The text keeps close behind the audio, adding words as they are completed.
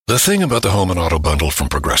The thing about the Home and Auto Bundle from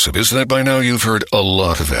Progressive is that by now you've heard a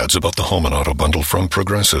lot of ads about the Home and Auto Bundle from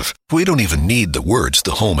Progressive. We don't even need the words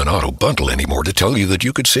the Home and Auto Bundle anymore to tell you that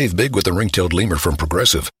you could save big with the ring-tailed lemur from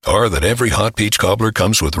Progressive, or that every hot peach cobbler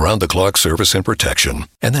comes with round-the-clock service and protection.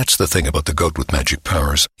 And that's the thing about the goat with magic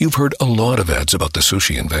powers. You've heard a lot of ads about the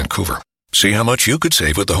sushi in Vancouver. See how much you could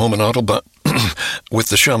save with the Home and Auto with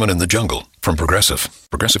the Shaman in the Jungle from Progressive.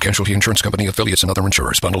 Progressive Casualty Insurance Company, affiliates, and other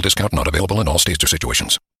insurers. Bundle discount not available in all states or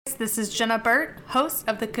situations. This is Jenna Burt, host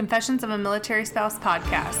of the Confessions of a Military Spouse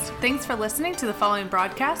podcast. Thanks for listening to the following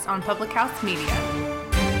broadcast on Public House Media.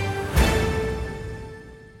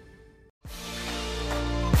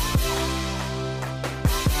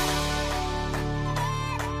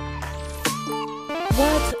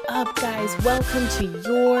 What's up, guys? Welcome to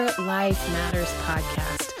Your Life Matters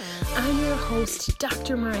podcast. I'm your host,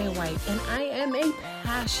 Dr. Mariah White, and I am a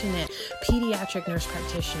passionate pediatric nurse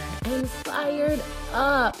practitioner and fired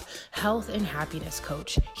up health and happiness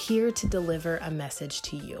coach, here to deliver a message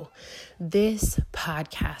to you. This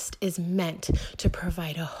podcast is meant to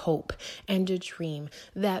provide a hope and a dream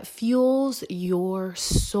that fuels your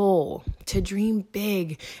soul to dream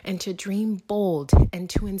big and to dream bold and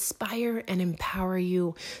to inspire and empower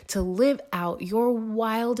you to live out your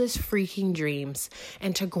wildest freaking dreams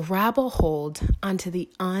and to grab a hold onto the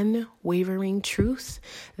unwavering truth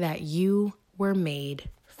that you were made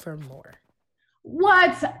for more.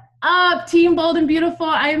 What's up, Team Bold and Beautiful?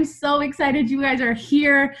 I am so excited you guys are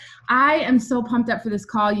here. I am so pumped up for this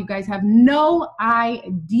call. You guys have no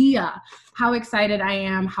idea how excited I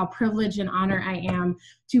am, how privileged and honored I am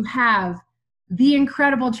to have the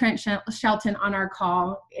incredible Trent Shelton on our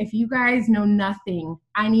call. If you guys know nothing,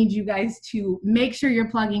 I need you guys to make sure you're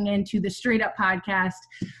plugging into the Straight Up podcast.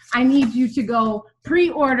 I need you to go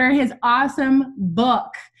pre-order his awesome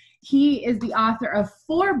book. He is the author of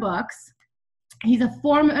 4 books. He's a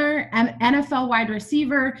former NFL wide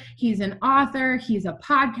receiver. He's an author. He's a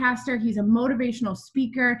podcaster. He's a motivational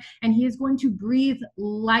speaker. And he is going to breathe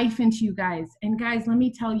life into you guys. And guys, let me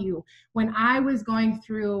tell you, when I was going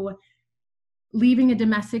through leaving a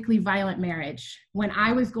domestically violent marriage, when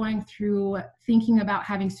I was going through thinking about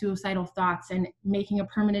having suicidal thoughts and making a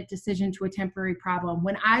permanent decision to a temporary problem,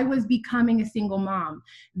 when I was becoming a single mom,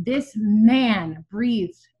 this man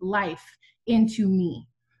breathed life into me,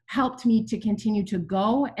 helped me to continue to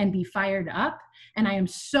go and be fired up. And I am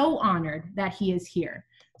so honored that he is here.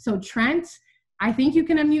 So Trent, I think you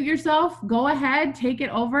can unmute yourself. Go ahead, take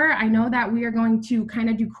it over. I know that we are going to kind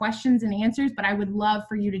of do questions and answers, but I would love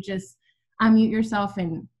for you to just unmute yourself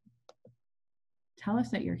and tell us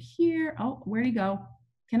that you're here. Oh, where'd he go?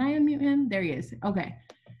 Can I unmute him? There he is. Okay.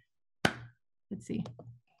 Let's see.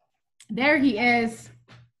 There he is.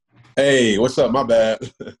 Hey, what's up? My bad.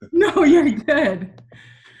 No, you're good.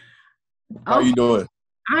 How are you doing?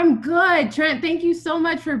 I'm good. Trent, thank you so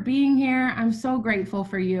much for being here. I'm so grateful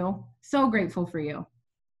for you. So grateful for you.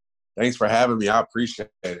 Thanks for having me. I appreciate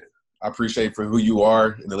it. I appreciate for who you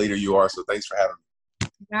are and the leader you are. So thanks for having me.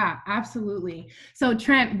 Yeah, absolutely. So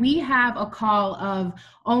Trent, we have a call of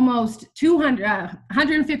almost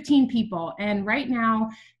 115 people. And right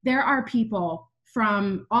now there are people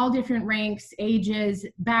from all different ranks, ages,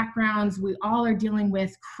 backgrounds. We all are dealing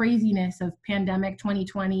with craziness of pandemic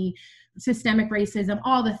 2020, systemic racism,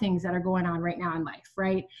 all the things that are going on right now in life,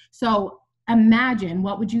 right? So imagine,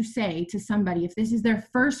 what would you say to somebody if this is their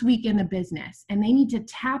first week in the business and they need to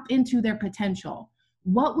tap into their potential?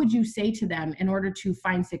 What would you say to them in order to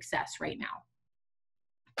find success right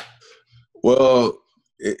now? Well,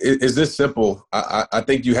 it's this simple. I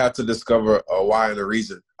think you have to discover a why and a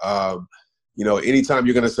reason. Anytime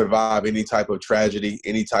you're going to survive any type of tragedy,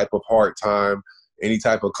 any type of hard time, any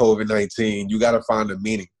type of COVID-19, you got to find a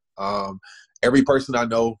meaning. Every person I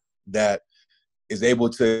know that is able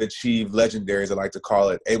to achieve legendary, as I like to call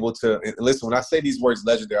it, able to, and listen, when I say these words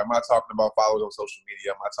legendary, I'm not talking about followers on social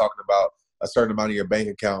media. I'm not talking about a certain amount of your bank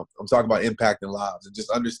account. I'm talking about impacting lives. And just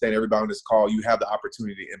understand, everybody on this call, you have the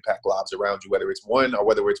opportunity to impact lives around you, whether it's 1 or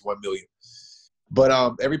whether it's 1 million.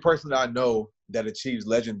 But every person that I know that achieves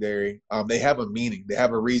legendary, they have a meaning. They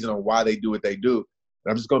have a reason on why they do what they do. And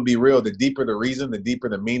I'm just going to be real. The deeper the reason, the deeper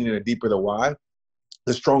the meaning, and the deeper the why,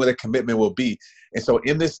 the stronger the commitment will be. And so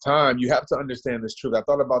in this time, you have to understand this truth. I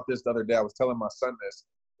thought about this the other day. I was telling my son this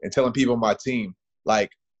and telling people on my team,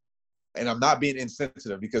 and I'm not being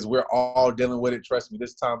insensitive because we're all dealing with it. Trust me,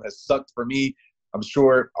 this time has sucked for me. I'm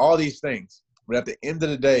sure all these things. But at the end of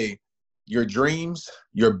the day, your dreams,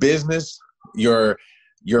 your business, your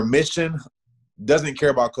mission doesn't care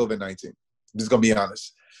about COVID-19. I'm just going to be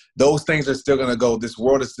honest. Those things are still going to go. This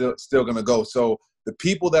world is still going to go. So the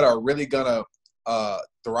people that are really going to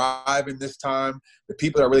thrive in this time, the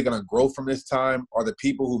people that are really going to grow from this time are the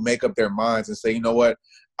people who make up their minds and say, you know what,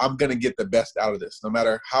 I'm going to get the best out of this. No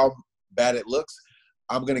matter how bad it looks,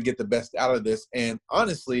 I'm going to get the best out of this. And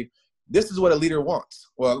honestly, this is what a leader wants.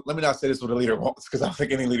 Well, let me not say this is what a leader wants, because I don't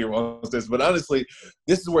think any leader wants this. But honestly,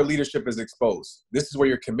 this is where leadership is exposed. This is where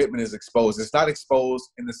your commitment is exposed. It's not exposed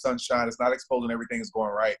in the sunshine. It's not exposed when everything is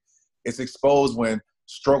going right. It's exposed when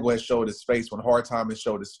struggle has showed its face, when hard time has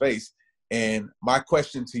showed its face. And my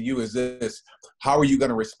question to you is this: how are you going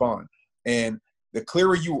to respond? And the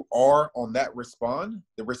clearer you are on that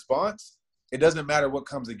the response, it doesn't matter what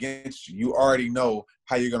comes against you. You already know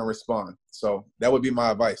how you're going to respond. So that would be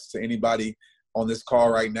my advice to anybody on this call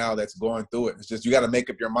right now that's going through it. It's just, you got to make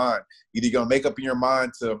up your mind. Either you're going to make up in your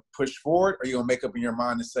mind to push forward, or you're going to make up in your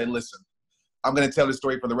mind to say, listen, I'm going to tell this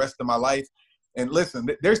story for the rest of my life. And listen,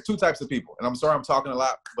 there's two types of people. And I'm sorry I'm talking a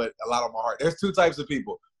lot, but a lot on my heart. There's two types of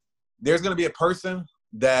people. There's going to be a person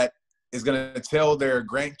that is going to tell their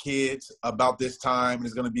grandkids about this time, and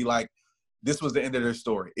it's going to be like, this was the end of their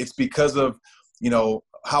story. It's because of,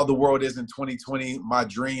 how the world is in 2020, my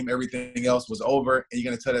dream, everything else was over, and you're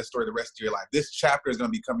going to tell that story the rest of your life. This chapter is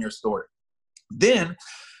going to become your story. Then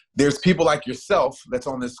there's people like yourself that's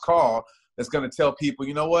on this call that's going to tell people,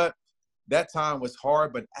 you know what, that time was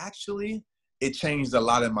hard, but actually it changed a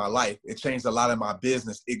lot in my life. It changed a lot in my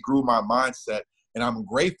business. It grew my mindset. And I'm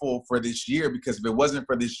grateful for this year, because if it wasn't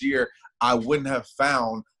for this year, I wouldn't have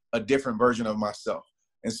found a different version of myself.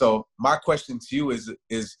 And so my question to you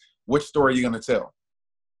is which story are you going to tell?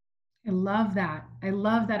 I love that. I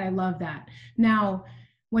love that. I love that. Now,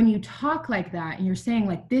 when you talk like that and you're saying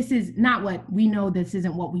like, this is not what we know, this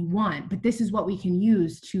isn't what we want, but this is what we can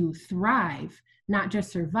use to thrive, not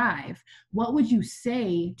just survive. What would you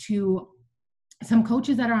say to some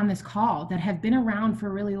coaches that are on this call that have been around for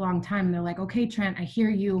a really long time? And they're like, okay, Trent, I hear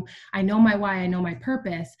you. I know my why, I know my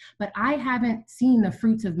purpose, but I haven't seen the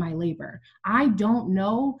fruits of my labor. I don't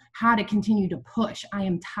know how to continue to push. I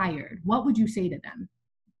am tired. What would you say to them?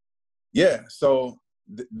 Yeah. So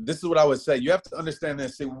this is what I would say. You have to understand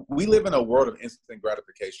this. See, we live in a world of instant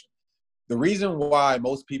gratification. The reason why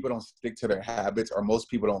most people don't stick to their habits, or most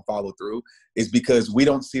people don't follow through, is because we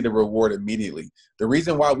don't see the reward immediately. The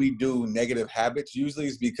reason why we do negative habits usually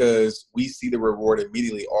is because we see the reward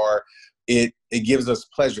immediately, or it gives us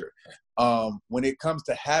pleasure. When it comes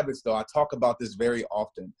to habits, though, I talk about this very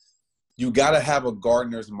often. You got to have a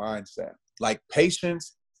gardener's mindset. Like,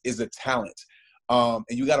 patience is a talent. And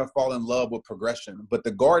you got to fall in love with progression. But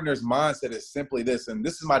the gardener's mindset is simply this, and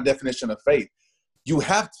this is my definition of faith. You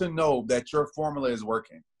have to know that your formula is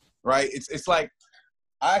working, right? It's like,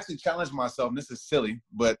 I actually challenged myself, and this is silly,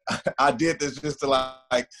 but I did this just to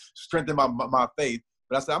like strengthen my faith.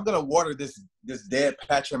 But I said, I'm going to water this dead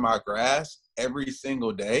patch in my grass every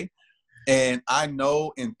single day. And I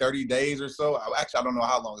know in 30 days or so, I don't know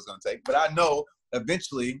how long it's going to take, but I know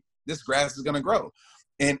eventually this grass is going to grow.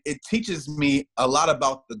 And it teaches me a lot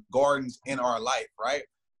about the gardens in our life, right?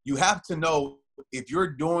 You have to know if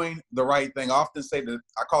you're doing the right thing. I often say that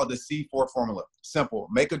I call it the C4 formula. Simple.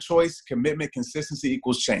 Make a choice, commitment, consistency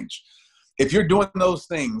equals change. If you're doing those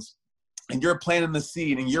things and you're planting the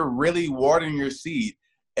seed and you're really watering your seed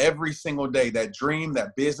every single day, that dream,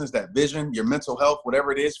 that business, that vision, your mental health,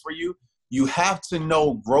 whatever it is for you, you have to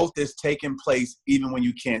know growth is taking place even when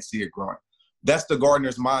you can't see it growing. That's the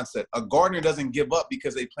gardener's mindset. A gardener doesn't give up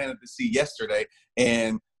because they planted the seed yesterday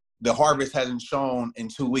and the harvest hasn't shown in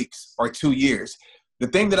 2 weeks or 2 years. The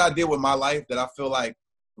thing that I did with my life that I feel like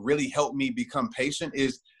really helped me become patient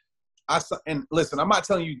is, and listen, I'm not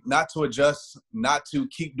telling you not to adjust, not to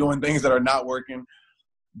keep doing things that are not working.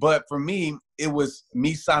 But for me, it was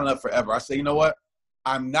me signing up forever. I say, you know what?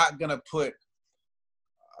 I'm not going to put,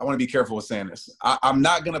 I want to be careful with saying this. I'm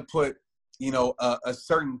not going to put, a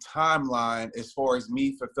certain timeline as far as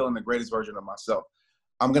me fulfilling the greatest version of myself.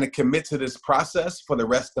 I'm going to commit to this process for the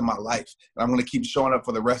rest of my life. And I'm going to keep showing up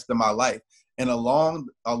for the rest of my life. And along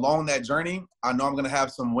that journey, I know I'm going to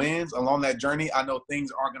have some wins. Along that journey, I know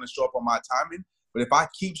things aren't going to show up on my timing. But if I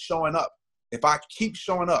keep showing up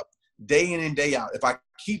day in and day out, if I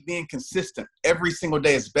keep being consistent every single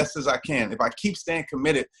day as best as I can, if I keep staying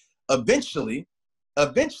committed, eventually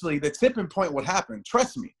the tipping point would happen.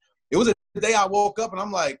 Trust me. It was a day I woke up and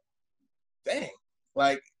I'm like, dang,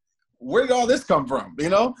 like, where did all this come from?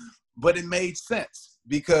 But it made sense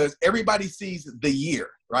because everybody sees the year,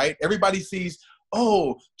 right? Everybody sees,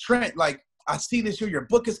 oh, Trent, like, I see this year, your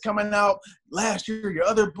book is coming out. Last year, your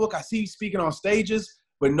other book, I see you speaking on stages,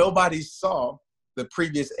 but nobody saw the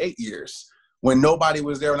previous 8 years when nobody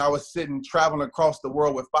was there. And I was sitting, traveling across the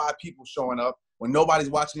world with 5 people showing up when nobody's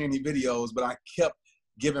watching any videos, but I kept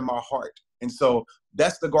giving my heart. And so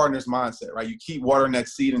that's the gardener's mindset, right? You keep watering that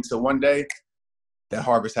seed until one day that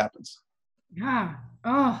harvest happens. Yeah.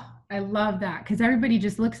 Oh, I love that. Because everybody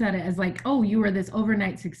just looks at it as like, oh, you were this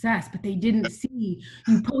overnight success, but they didn't see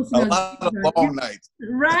you posting a lot of long nights.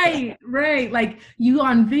 Right. Like you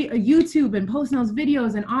on YouTube and posting those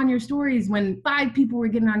videos and on your stories when 5 people were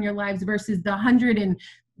getting on your lives versus the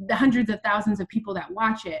hundreds of thousands of people that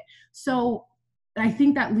watch it. So I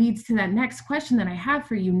think that leads to that next question that I have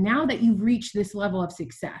for you. Now that you've reached this level of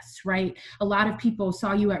success, right? A lot of people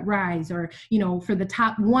saw you at Rise, or, for the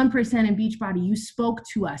top 1% in Beachbody, you spoke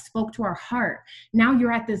to us, spoke to our heart. Now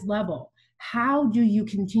you're at this level. How do you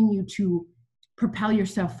continue to propel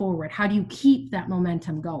yourself forward? How do you keep that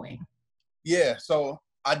momentum going? Yeah. So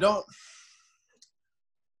I don't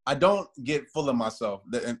get full of myself.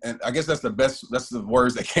 And I guess that's the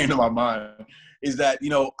words that came to my mind, is that,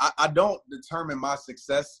 I don't determine my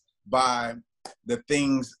success by the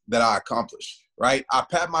things that I accomplish, right? I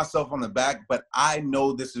pat myself on the back, but I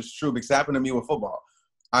know this is true because it happened to me with football.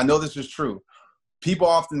 I know this is true. People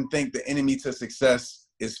often think the enemy to success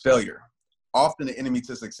is failure. Often the enemy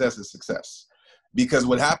to success is success. Because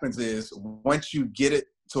what happens is once you get it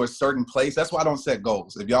to a certain place, that's why I don't set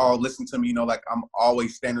goals. If y'all listen to me, I'm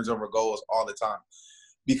always standards over goals all the time.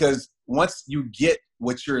 Because once you get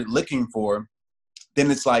what you're looking for, then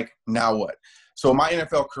it's like, now what? So my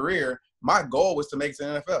NFL career, my goal was to make it to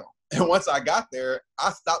the NFL. And once I got there,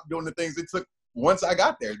 I stopped doing the things it took once I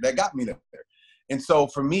got there that got me there. And so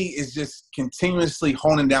for me, it's just continuously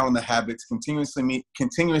honing down on the habits,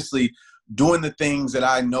 continuously doing the things that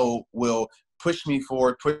I know will push me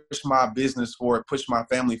forward, push my business forward, push my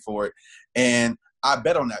family forward. And I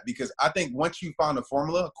bet on that because I think once you find a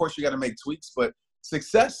formula, of course you got to make tweaks, but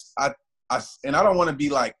success, and I don't want to be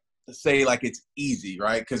say it's easy,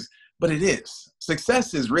 right? But it is.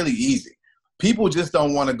 Success is really easy. People just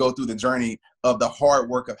don't want to go through the journey of the hard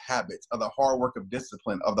work of habits, of the hard work of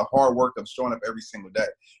discipline, of the hard work of showing up every single day.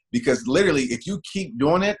 Because literally, if you keep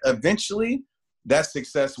doing it, eventually that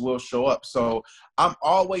success will show up. So I'm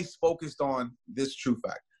always focused on this true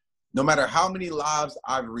fact. No matter how many lives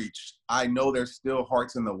I've reached, I know there's still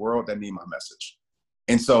hearts in the world that need my message.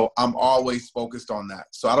 And so I'm always focused on that.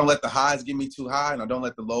 So I don't let the highs get me too high and I don't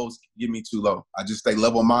let the lows get me too low. I just stay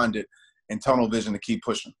level-minded and tunnel vision to keep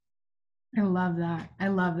pushing. I love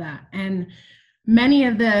that. And many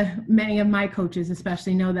of my coaches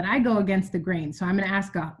especially know that I go against the grain. So I'm going to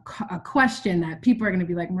ask a question that people are going to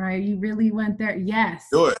be like, Mariah, you really went there? Yes.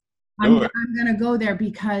 Do it. I'm going to go there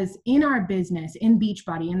because in our business, in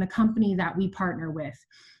Beachbody, in the company that we partner with,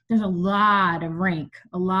 there's a lot of rank,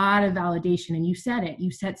 a lot of validation. And you said it,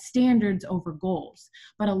 you set standards over goals.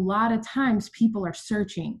 But a lot of times people are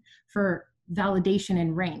searching for validation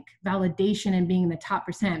in rank, validation in being in the top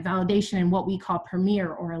percent, validation in what we call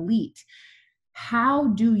premier or elite. How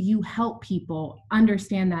do you help people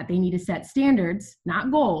understand that they need to set standards,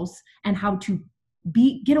 not goals, and how to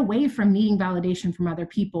get away from needing validation from other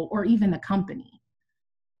people or even the company?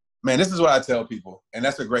 Man, this is what I tell people, and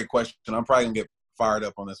that's a great question. I'm probably gonna get fired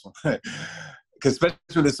up on this one because especially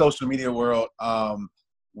in the social media world,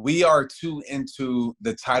 we are too into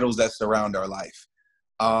the titles that surround our life.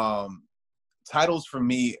 Titles for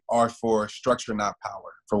me are for structure, not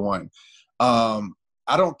power, for one.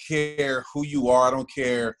 I don't care who you are. I don't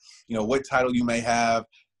care, what title you may have.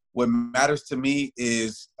 What matters to me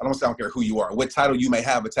is, I don't care who you are, what title you may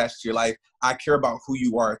have attached to your life. I care about who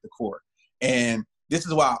you are at the core. And this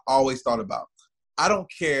is what I always thought about. I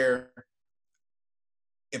don't care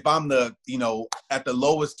if I'm at the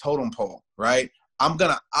lowest totem pole, right? I'm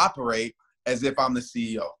going to operate as if I'm the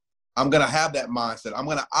CEO. I'm going to have that mindset. I'm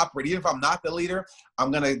going to operate. Even if I'm not the leader,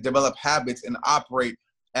 I'm going to develop habits and operate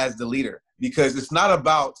as the leader, because it's not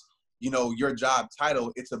about, your job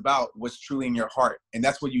title. It's about what's truly in your heart. And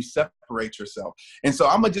that's where you separate yourself. And so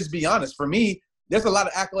I'm going to just be honest. For me, there's a lot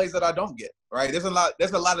of accolades that I don't get, right? There's a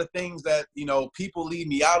lot of things that, people leave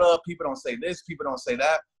me out of. People don't say this, people don't say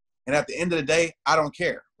that. And at the end of the day, I don't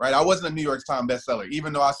care, right? I wasn't a New York Times bestseller,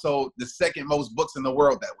 even though I sold the second most books in the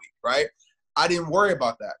world that week, right? I didn't worry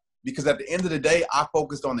about that because at the end of the day, I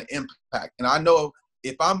focused on the impact. And I know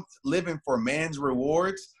if I'm living for man's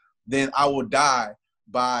rewards, then I will die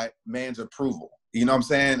by man's approval. You know what I'm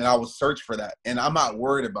saying? And I will search for that. And I'm not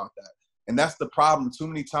worried about that. And that's the problem. Too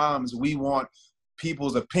many times we want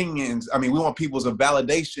people's opinions. We want people's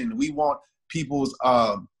validation. We want people's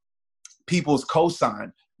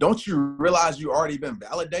cosign. Don't you realize you already been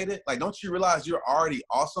validated? Don't you realize you're already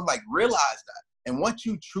awesome? Realize that. And once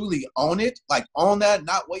you truly own it, own that,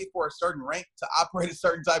 not wait for a certain rank to operate a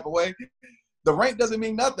certain type of way, the rank doesn't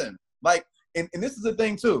mean nothing. And this is the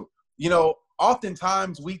thing too,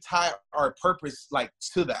 oftentimes we tie our purpose like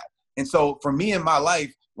to that. And so for me in my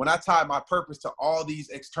life, when I tied my purpose to all these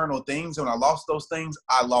external things, and when I lost those things,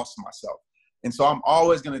 I lost myself. And so I'm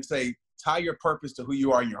always going to say, tie your purpose to who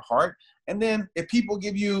you are in your heart. And then if people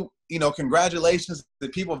give you, congratulations,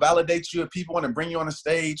 if people validate you, if people want to bring you on a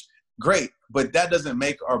stage, great. But that doesn't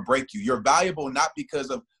make or break you. You're valuable not because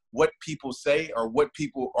of what people say or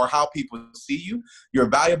how people see you. You're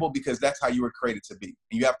valuable because that's how you were created to be.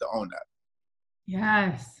 And you have to own that.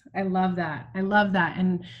 Yes, I love that. I love that.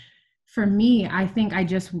 And for me, I think I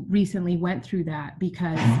just recently went through that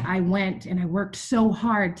because I went and I worked so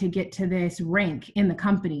hard to get to this rank in the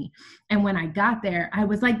company. And when I got there, I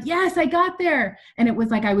was like, yes, I got there. And it was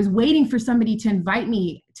like I was waiting for somebody to invite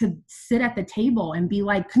me to sit at the table and be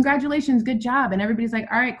like, congratulations, good job. And everybody's like,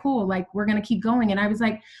 all right, cool. Like, we're going to keep going. And I was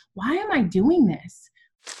like, why am I doing this?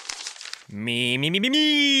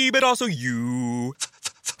 Me, but also you.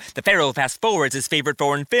 The Pharaoh fast forwards his favorite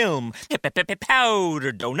foreign film,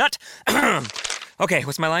 Powder Donut. Okay,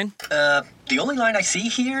 what's my line? The only line I see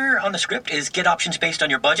here on the script is get options based on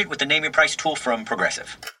your budget with the Name Your Price tool from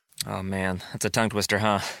Progressive. Oh man, that's a tongue twister,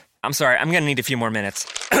 huh? I'm sorry, I'm gonna need a few more minutes.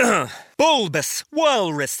 Bulbous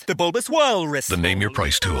Walrus, the Bulbous Walrus. The Name Your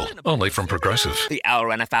Price tool, only from Progressive. The owl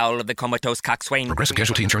ran afoul of the comatose coxswain. Progressive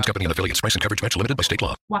Casualty Insurance Company and affiliates. Price and coverage match limited by state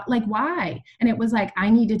law. Why? And it was like,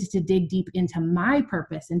 I needed to dig deep into my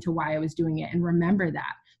purpose, into why I was doing it and remember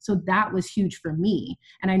that. So that was huge for me.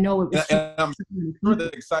 And I know it was I'm sure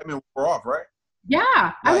the excitement wore off, right?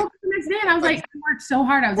 Yeah. I woke up the next day and I was like, I worked so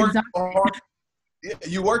hard. I was exhausted.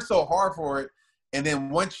 You worked so hard for it. And then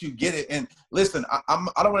once you get it, and listen, I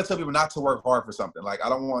don't want to tell people not to work hard for something. Like, I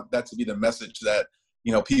don't want that to be the message that,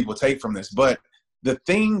 people take from this. But the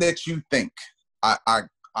thing that you think, I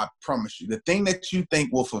promise you, the thing that you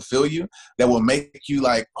think will fulfill you, that will make you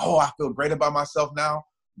like, oh, I feel great about myself now,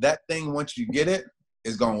 that thing, once you get it,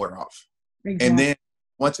 is going to wear off. Exactly. And then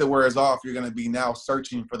once it wears off, you're going to be now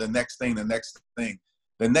searching for the next thing. The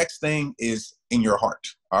next thing is in your heart.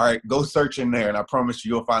 All right, go search in there, and I promise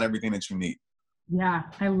you'll find everything that you need. Yeah,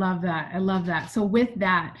 I love that. I love that. So with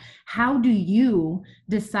that, how do you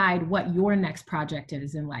decide what your next project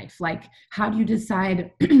is in life? Like, how do you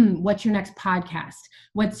decide what's your next podcast?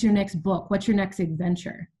 What's your next book? What's your next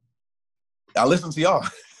adventure? I listen to y'all.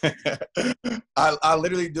 I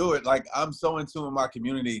literally do it. Like, I'm so in tune with my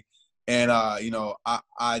community, and I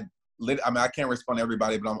can't respond to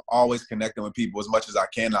everybody, but I'm always connecting with people as much as I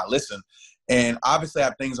can. I listen, and obviously I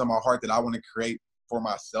have things on my heart that I want to create for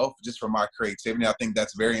myself, just for my creativity. I think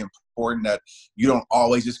that's very important, that you don't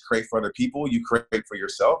always just create for other people, you create for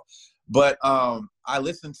yourself. But I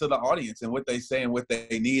listen to the audience and what they say and what they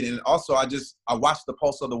need. And also I watch the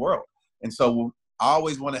pulse of the world. And so I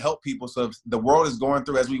always want to help people. So if the world is going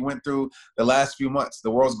through, as we went through the last few months,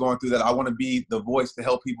 the world's going through that, I want to be the voice to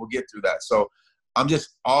help people get through that. So I'm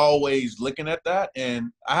just always looking at that.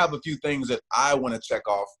 And I have a few things that I want to check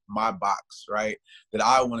off my box, right, that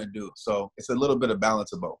I want to do. So it's a little bit of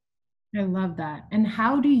balance of both. I love that. And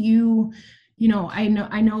how do you, I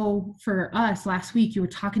know for us last week, you were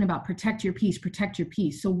talking about protect your peace.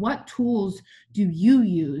 So what tools do you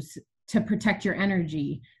use to protect your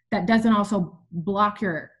energy that doesn't also block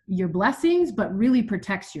your blessings, but really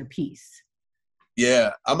protects your peace?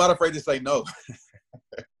 Yeah, I'm not afraid to say no.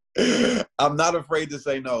 I'm not afraid to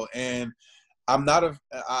say no. And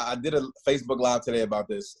I did a Facebook Live today about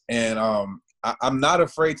this. And I'm not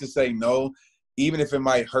afraid to say no, even if it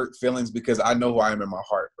might hurt feelings, because I know who I am in my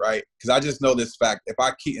heart, right? Because I just know this fact. If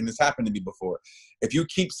I keep, and this happened to me before, if you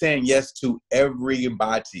keep saying yes to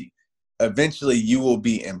everybody, eventually you will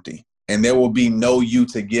be empty. And there will be no you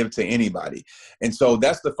to give to anybody. And so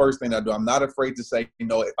that's the first thing I do. I'm not afraid to say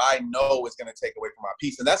no if I know it's going to take away from my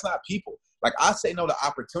peace. And that's not people. Like, I say no to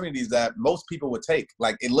opportunities that most people would take.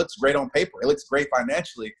 Like, it looks great on paper. It looks great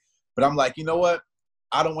financially. But I'm like, you know what?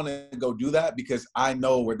 I don't want to go do that because I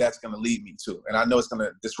know where that's going to lead me to. And I know it's going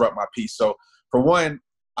to disrupt my peace. So for one,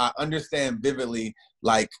 I understand vividly,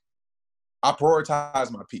 like, I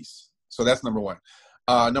prioritize my peace. So that's number one.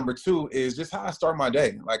 Number two is just how I start my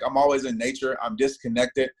day. Like, I'm always in nature. I'm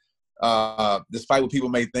disconnected. Despite what people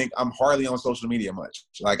may think, I'm hardly on social media much.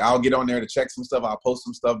 Like, I'll get on there to check some stuff. I'll post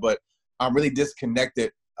some stuff, but I'm really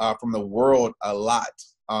disconnected from the world a lot,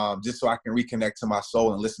 just so I can reconnect to my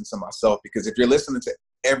soul and listen to myself. Because if you're listening to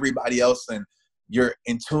everybody else and you're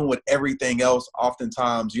in tune with everything else,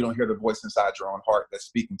 oftentimes you don't hear the voice inside your own heart that's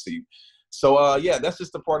speaking to you. So, yeah, that's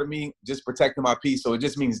just a part of me, just protecting my peace. So it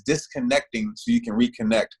just means disconnecting so you can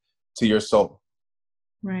reconnect to your soul.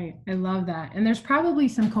 Right. I love that. And there's probably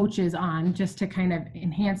some coaches on, just to kind of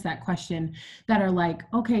enhance that question, that are like,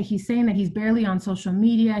 okay, he's saying that he's barely on social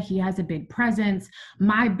media. He has a big presence.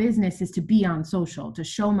 My business is to be on social, to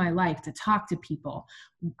show my life, to talk to people.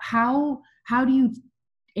 How do you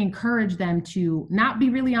encourage them to not be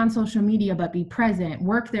really on social media, but be present,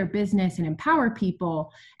 work their business, and empower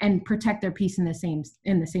people and protect their peace in the same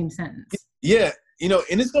sentence? Yeah.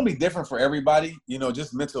 And it's going to be different for everybody,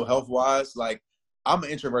 just mental health wise. Like, I'm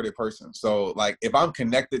an introverted person. So like, if I'm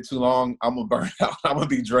connected too long, I'm going to burn out. I'm going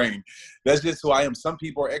to be drained. That's just who I am. Some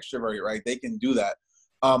people are extroverted, right? They can do that.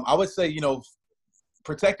 I would say,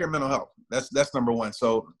 protect your mental health. That's number one.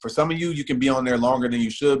 So for some of you, you can be on there longer than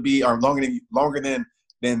you should be, or longer than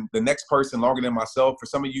the next person, longer than myself. For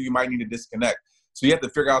some of you, you might need to disconnect. So you have to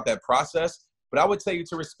figure out that process. But I would tell you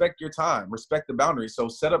to respect your time, respect the boundaries. So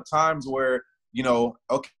set up times where,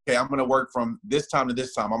 okay, I'm going to work from this time to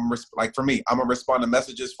this time. Like for me, I'm going to respond to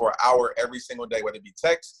messages for an hour every single day, whether it be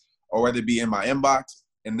text or whether it be in my inbox,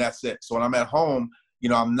 and that's it. So when I'm at home,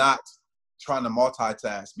 I'm not trying to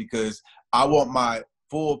multitask, because I want my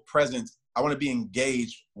full presence. I want to be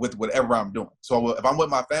engaged with whatever I'm doing. So if I'm with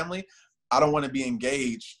my family, I don't want to be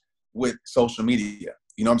engaged with social media.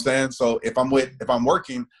 You know what I'm saying? So if I'm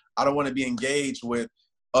working, I don't want to be engaged with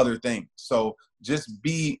other things. So just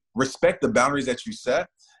respect the boundaries that you set,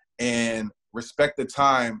 and respect the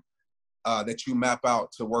time that you map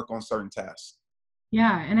out to work on certain tasks.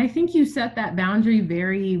 Yeah. And I think you set that boundary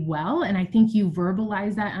very well. And I think you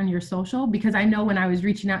verbalize that on your social, because I know when I was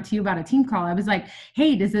reaching out to you about a team call, I was like,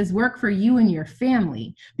 hey, does this work for you and your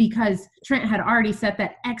family? Because Trent had already set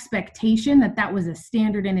that expectation that was a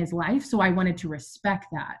standard in his life. So I wanted to respect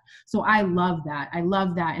that. So I love that.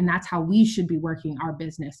 And that's how we should be working our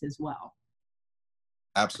business as well.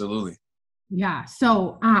 Absolutely. Yeah.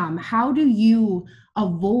 So how do you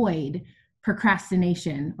avoid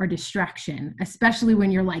procrastination or distraction, especially when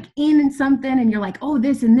you're like in something and you're like, oh,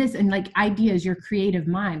 this and this, and like ideas, your creative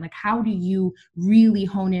mind? Like, how do you really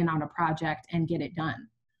hone in on a project and get it done?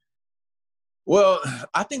 Well,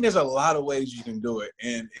 I think there's a lot of ways you can do it,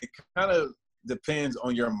 and it kind of depends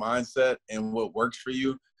on your mindset and what works for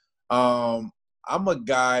you. I'm a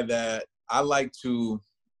guy that I like to,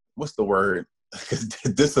 what's the word?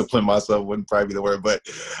 Discipline myself wouldn't probably be the word, but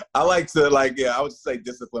I like to I would say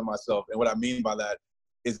discipline myself. And what I mean by that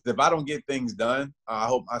is, if I don't get things done, I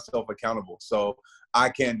hold myself accountable. So I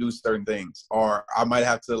can't do certain things, or I might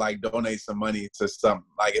have to donate some money to something,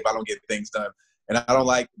 if I don't get things done. And I don't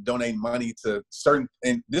like donating money to certain,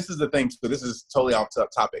 and this is the thing, so this is totally off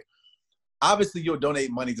topic. Obviously you'll donate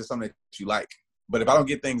money to something that you like, but if I don't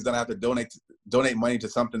get things done, I have to donate money to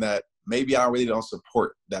something that maybe I really don't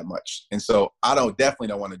support that much. And so I definitely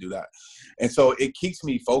don't want to do that. And so it keeps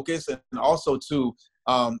me focused. And also too,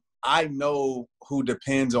 I know who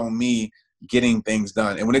depends on me getting things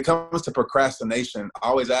done. And when it comes to procrastination, I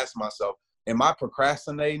always ask myself, am I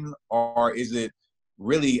procrastinating, or is it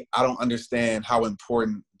really, I don't understand how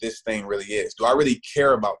important this thing really is? Do I really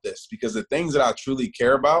care about this? Because the things that I truly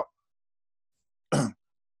care about,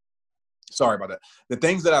 sorry about that. The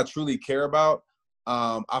things that I truly care about,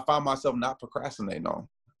 I find myself not procrastinating on.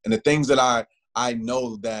 And the things that I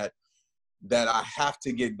know that I have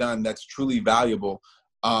to get done, that's truly valuable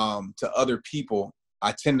to other people,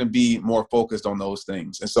 I tend to be more focused on those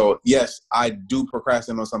things. And so, yes, I do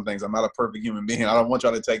procrastinate on some things. I'm not a perfect human being. I don't want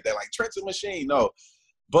y'all to take that like Trent's a machine. No,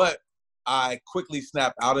 but I quickly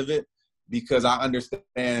snap out of it, because I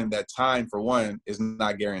understand that time, for one, is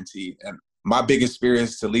not guaranteed. And my biggest fear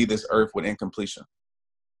is to leave this earth with incompletion.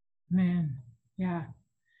 Man. Yeah.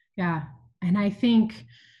 Yeah. And I think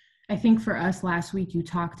for us last week, you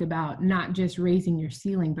talked about not just raising your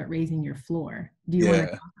ceiling, but raising your floor. Do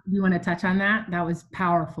you want to touch on that? That was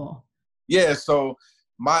powerful. Yeah. So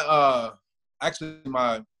he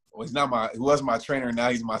was my trainer. Now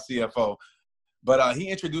he's my CFO, but he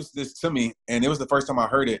introduced this to me, and it was the first time I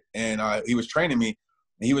heard it. And he was training me,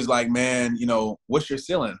 and he was like, man, what's your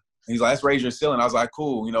ceiling? And he's like, let's raise your ceiling. I was like,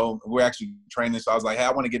 cool. We're actually training. So I was like, hey,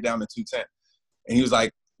 I want to get down to 210. And he was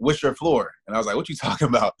like, what's your floor? And I was like, what you talking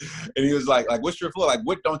about? And he was like, what's your floor? Like,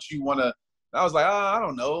 what don't you want to? And I was like, I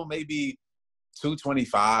don't know, maybe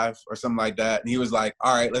 225 or something like that. And he was like,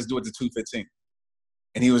 all right, let's do it to 215.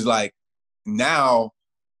 And he was like, now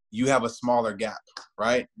you have a smaller gap,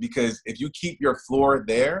 right? Because if you keep your floor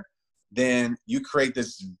there, then you create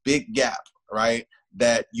this big gap, right,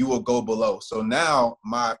 that you will go below. So now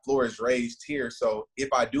my floor is raised here. So if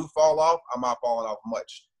I do fall off, I'm not falling off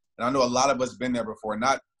much. And I know a lot of us been there before,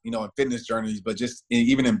 not, in fitness journeys, but just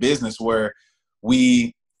even in business, where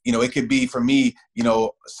we, it could be for me,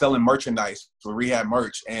 selling merchandise for Rehab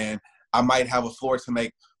Merch. And I might have a floor to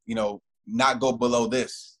make, not go below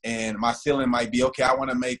this. And my ceiling might be, okay, I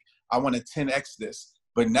want to 10X this.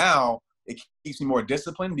 But now it keeps me more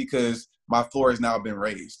disciplined because my floor has now been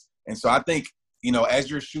raised. And so I think, as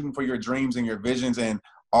you're shooting for your dreams and your visions and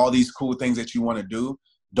all these cool things that you want to do,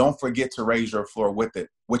 don't forget to raise your floor with it,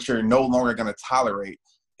 which you're no longer going to tolerate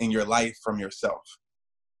in your life from yourself.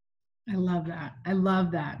 I love that. I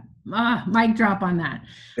love that. Mic drop on that.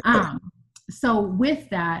 So with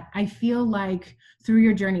that, I feel like through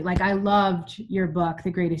your journey, like I loved your book,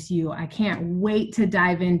 The Greatest You. I can't wait to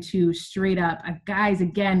dive into straight up. Guys,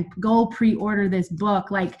 again, go pre-order this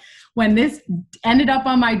book. Like when this ended up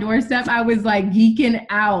on my doorstep, I was like geeking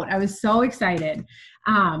out. I was so excited.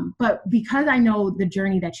 But because I know the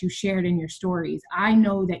journey that you shared in your stories, I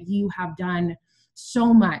know that you have done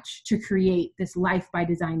so much to create this life by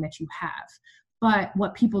design that you have. But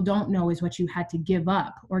what people don't know is what you had to give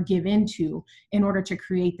up or give into in order to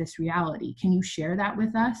create this reality. Can you share that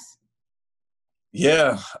with us?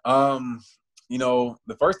 Yeah.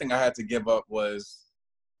 The first thing I had to give up was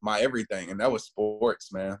my everything, and that was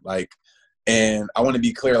sports, man. And I want to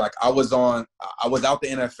be clear, I was out the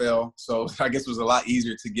NFL, so I guess it was a lot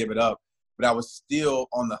easier to give it up, but I was still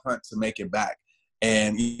on the hunt to make it back.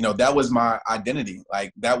 And, that was my identity.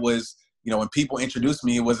 That was, when people introduced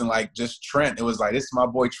me, it wasn't like just Trent. It was like, this is my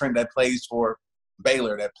boy Trent that plays for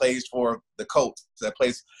Baylor, that plays for the Colts, that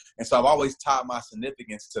plays. And so I've always tied my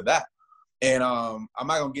significance to that. And I'm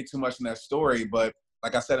not going to get too much in that story, but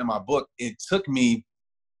like I said in my book, it took me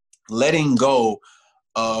letting go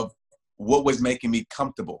of what was making me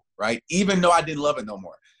comfortable, right? Even though I didn't love it no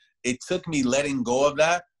more. It took me letting go of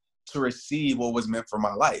that to receive what was meant for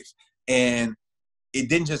my life. And it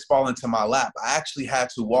didn't just fall into my lap. I actually had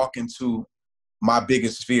to walk into my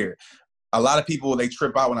biggest fear. A lot of people, they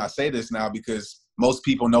trip out when I say this now because most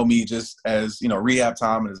people know me just as, Rehab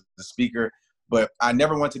Time as a speaker, but I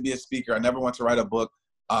never want to be a speaker. I never want to write a book.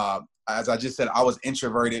 As I just said, I was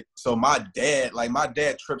introverted. So my dad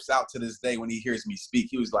trips out to this day when he hears me speak.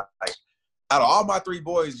 He was like, out of all my 3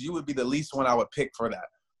 boys, you would be the least one I would pick for that.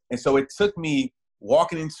 And so it took me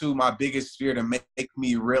walking into my biggest fear to make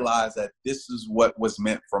me realize that this is what was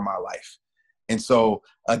meant for my life. And so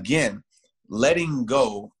again, letting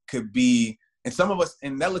go could be, and some of us,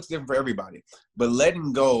 and that looks different for everybody, but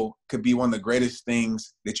letting go could be one of the greatest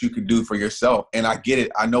things that you could do for yourself. And I get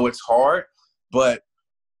it. I know it's hard, but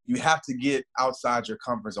you have to get outside your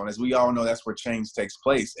comfort zone. As we all know, that's where change takes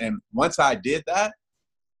place. And once I did that,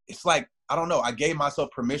 it's like, I don't know, I gave myself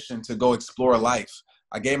permission to go explore life.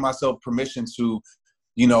 I gave myself permission to,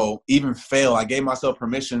 even fail. I gave myself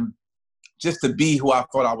permission just to be who I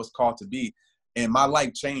thought I was called to be. And my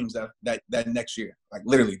life changed that next year.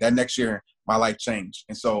 Literally, that next year, my life changed.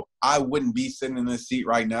 And so I wouldn't be sitting in this seat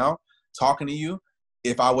right now talking to you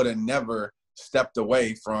if I would have never stepped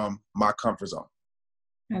away from my comfort zone.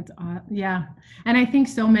 That's yeah. And I think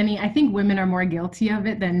women are more guilty of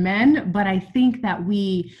it than men, but I think that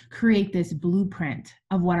we create this blueprint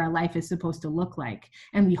of what our life is supposed to look like.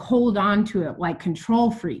 And we hold on to it like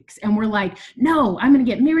control freaks. And we're like, no, I'm going to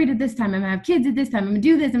get married at this time. I'm going to have kids at this time. I'm going to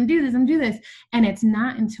do this. I'm going to do this. I'm going to do this. And it's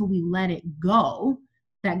not until we let it go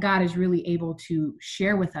that God is really able to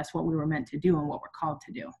share with us what we were meant to do and what we're called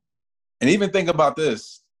to do. And even think about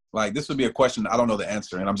this, this would be a question I don't know the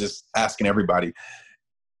answer. And I'm just asking everybody.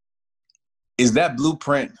 Is that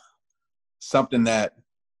blueprint something that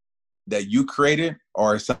you created,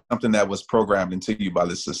 or something that was programmed into you by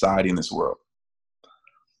this society and this world?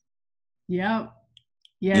 Yeah.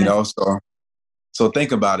 Yeah. So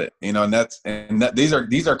think about it,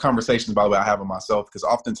 these are conversations, by the way, I have with myself, because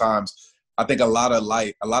oftentimes I think a lot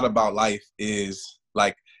about life is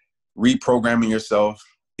like reprogramming yourself.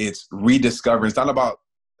 It's rediscovering. It's not about,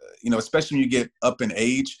 especially when you get up in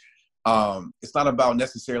age, it's not about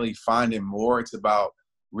necessarily finding more. It's not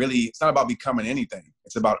about becoming anything.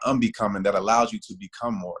 It's about unbecoming that allows you to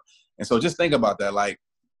become more. And so just think about that.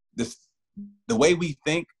 The way we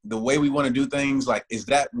think, the way we want to do things, is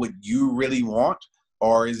that what you really want?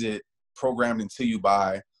 Or is it programmed into you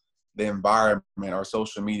by the environment or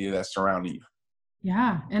social media that's surrounding you?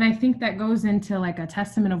 Yeah. And I think that goes into a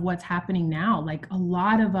testament of what's happening now. A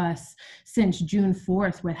lot of us since June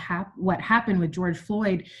 4th, what happened with George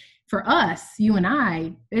Floyd, for us, you and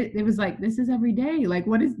I, it was this is every day.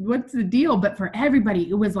 What's the deal? But for everybody,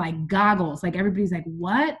 it was goggles. Everybody's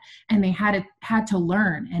what? And they had to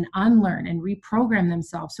learn and unlearn and reprogram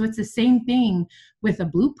themselves. So it's the same thing with a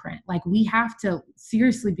blueprint. We have to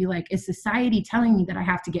seriously be is society telling me that I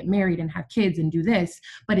have to get married and have kids and do this?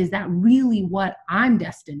 But is that really what I'm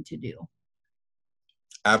destined to do?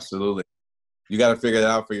 Absolutely. You got to figure that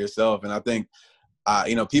out for yourself. And I think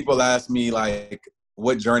People ask me like,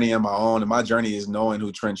 what journey am I on? And my journey is knowing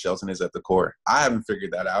who Trent Shelton is at the core. I haven't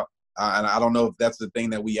figured that out. And I don't know if that's the thing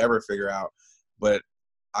that we ever figure out, but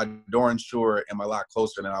I darn sure am a lot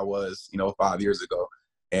closer than I was, 5 years ago.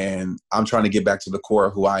 And I'm trying to get back to the core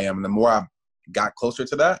of who I am. And the more I got closer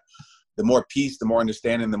to that, the more peace, the more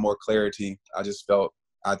understanding, the more clarity I just felt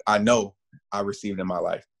I know I received in my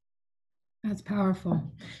life. That's powerful.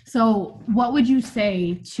 So what would you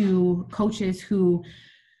say to coaches who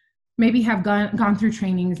maybe have gone through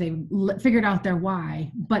trainings, they've figured out their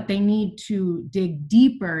why, but they need to dig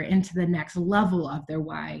deeper into the next level of their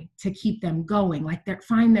why to keep them going, like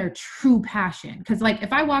find their true passion? Because like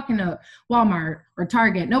if I walk into Walmart or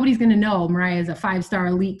Target, nobody's going to know Mariah is a 5-star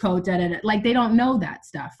elite coach. Like they don't know that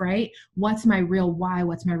stuff, right? What's my real why?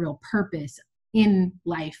 What's my real purpose in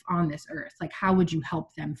life on this earth? Like how would you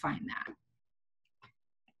help them find that?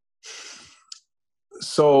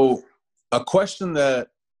 So a question that,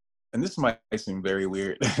 and this might seem very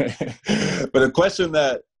weird, but a question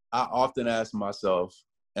that I often ask myself,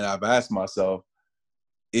 and I've asked myself,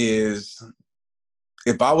 is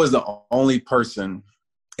if I was the only person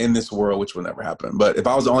in this world, which will never happen, but if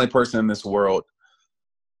I was the only person in this world,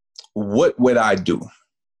 what would I do?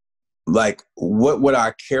 Like, what would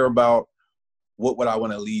I care about? What would I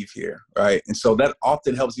want to leave here, right? And so that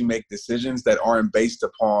often helps you make decisions that aren't based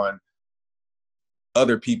upon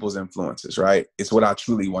other people's influences, right? It's what I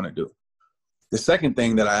truly want to do. The second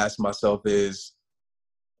thing that I ask myself is,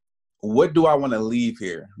 what do I want to leave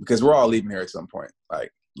here? Because we're all leaving here at some point. Like,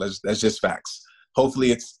 that's just facts.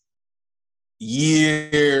 Hopefully it's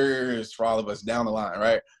years for all of us down the line,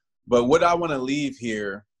 right? But what I want to leave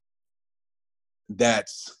here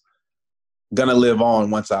that's going to live on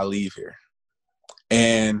once I leave here.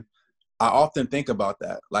 And I often think about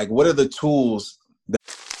that. Like, what are the tools that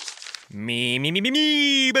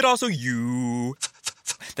Me, but also you.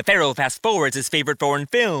 The Pharaoh fast forwards his favorite foreign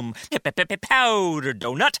film, Powder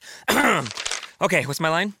Donut. Okay, what's my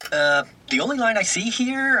line? The only line I see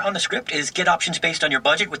here on the script is get options based on your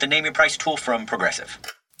budget with the Name Your Price tool from Progressive.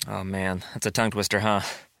 Oh man, that's a tongue twister, huh?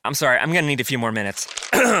 I'm sorry, I'm gonna need a few more minutes.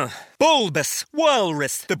 Bulbous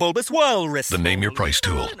Walrus, the Bulbous Walrus. The Name Your Price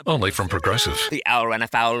tool, only from Progressive. The owl ran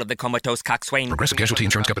afoul of the comatose coxswain. Progressive Casualty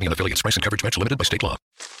Insurance Company and affiliates. Price and coverage match limited by state law.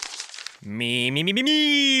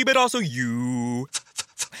 Me, but also you.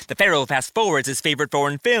 The Pharaoh fast forwards his favorite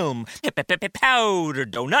foreign film, Powder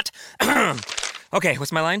Donut. Okay,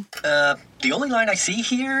 what's my line? The only line I see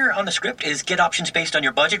here on the script is get options based on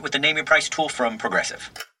your budget with the Name Your Price tool from Progressive.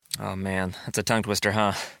 Oh man, that's a tongue twister,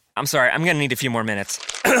 huh? I'm sorry, I'm gonna need a few more minutes.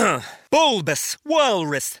 Bulbous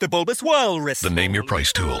Walrus, the Bulbous Walrus. The Name Your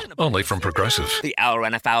Price tool, only from Progressive. The owl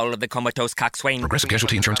ran afoul of the comatose coxswain. Progressive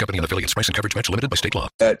Casualty Insurance Company and affiliates. Price and coverage match limited by state law.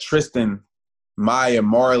 That Tristan, Maya,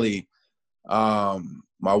 Marley,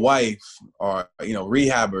 my wife, or,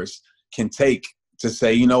 rehabbers can take to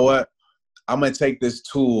say, you know what, I'm going to take this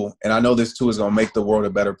tool, and I know this tool is going to make the world a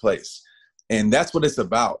better place. And that's what it's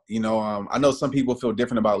about. I know some people feel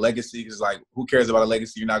different about legacy because, like, who cares about a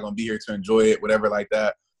legacy? You're not going to be here to enjoy it, whatever like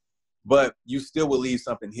that. But you still will leave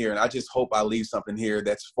something here. And I just hope I leave something here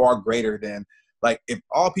that's far greater than, like, if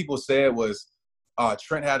all people said was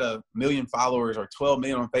Trent had 1 million followers or 12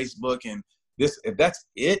 million on Facebook, and this, if that's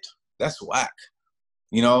it, that's whack.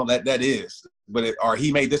 That is. But or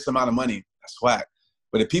he made this amount of money, that's whack.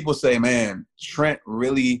 But if people say, man, Trent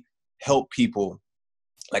really helped people,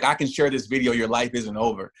 like, I can share this video, your life isn't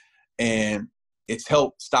over, and it's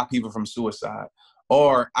helped stop people from suicide.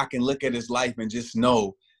 Or I can look at his life and just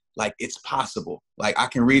know, like, it's possible. Like, I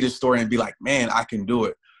can read his story and be like, man, I can do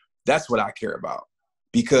it. That's what I care about.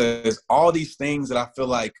 Because all these things that I feel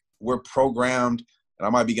like we're programmed, and I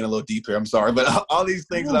might be getting a little deep here, I'm sorry, but all these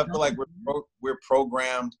things that I feel like we're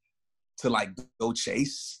programmed to, like, go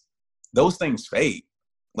chase, those things fade.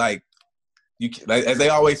 Like as they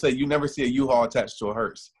always say, you never see a U-Haul attached to a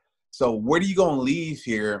hearse. So where do you go and leave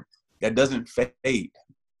here that doesn't fade,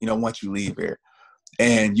 once you leave here?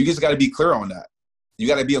 And you just got to be clear on that. You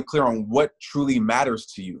got to be clear on what truly matters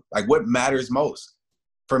to you, like what matters most.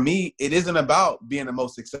 For me, it isn't about being the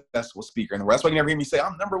most successful speaker in the world. That's why you never hear me say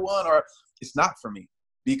I'm number one, or it's not for me,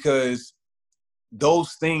 because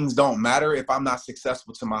those things don't matter if I'm not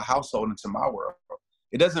successful to my household and to my world.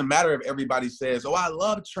 It doesn't matter if everybody says, oh, I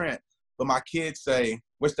love Trent, but my kids say,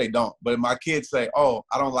 which they don't, but if my kids say, oh,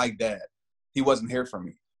 I don't like Dad, he wasn't here for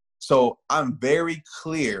me. So I'm very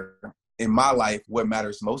clear in my life what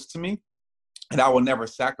matters most to me, and I will never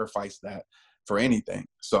sacrifice that for anything.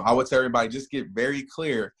 So I would tell everybody, just get very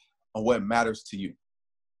clear on what matters to you.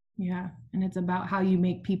 Yeah. And it's about how you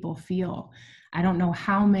make people feel. I don't know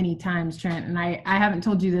how many times, Trent, and I haven't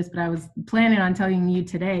told you this, but I was planning on telling you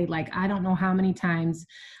today, like, I don't know how many times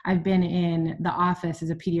I've been in the office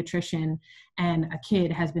as a pediatrician and a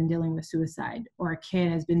kid has been dealing with suicide, or a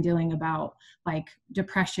kid has been dealing about like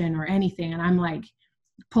depression or anything. And I'm like,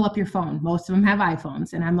 pull up your phone. Most of them have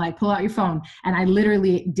iPhones. And I'm like, pull out your phone. And I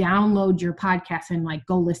literally download your podcast and like,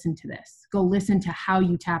 go listen to this. Go listen to how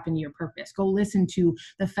you tap into your purpose. Go listen to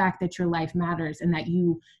the fact that your life matters and that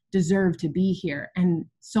you deserve to be here. And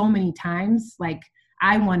so many times, like,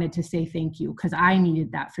 I wanted to say thank you because I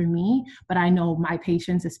needed that for me. But I know my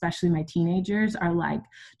patients, especially my teenagers, are like,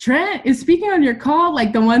 Trent is speaking on your call.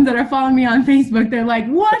 Like the ones that are following me on Facebook, they're like,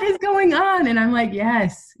 what is going on? And I'm like,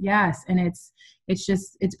 yes. And it's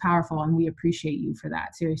powerful. And we appreciate you for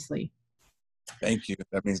that. Seriously. Thank you.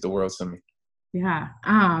 That means the world to me. Yeah.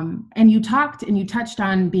 And you touched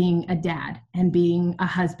on being a dad and being a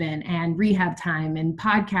husband and rehab time and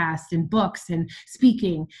podcasts and books and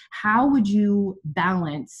speaking. How would you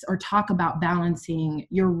balance or talk about balancing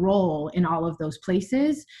your role in all of those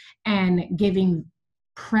places and giving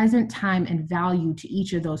present time and value to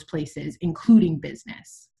each of those places, including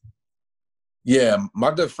business? Yeah.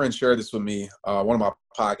 My good friend shared this with me. One of my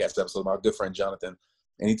podcast episodes, my good friend, Jonathan.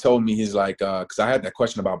 And he told me, he's like, because I had that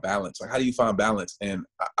question about balance. Like, how do you find balance? And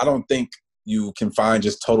I don't think you can find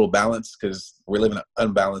just total balance because we're living in an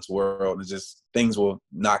unbalanced world. And just things will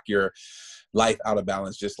knock your life out of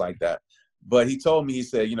balance just like that. But he told me, he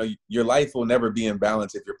said, your life will never be in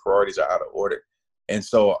balance if your priorities are out of order. And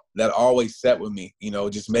so that always set with me,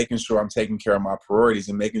 just making sure I'm taking care of my priorities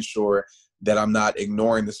and making sure that I'm not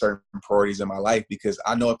ignoring the certain priorities in my life. Because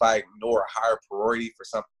I know if I ignore a higher priority for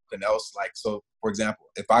something else, like, so for example,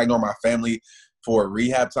 if I ignore my family for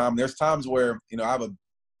rehab time, there's times where I have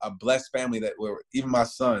a blessed family that where even my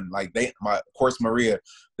son, like of course Maria,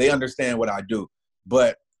 they understand what I do,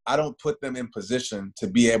 but I don't put them in position to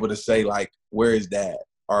be able to say like, where is dad,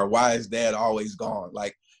 or why is dad always gone?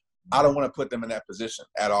 Like, I don't want to put them in that position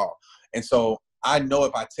at all. And so I know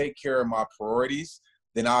if I take care of my priorities,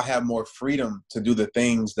 then I'll have more freedom to do the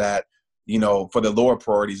things that for the lower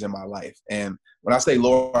priorities in my life. And when I say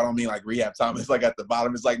lower, I don't mean like rehab time. It's like at the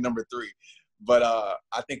bottom, it's like number 3. But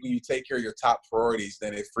I think when you take care of your top priorities,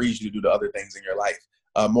 then it frees you to do the other things in your life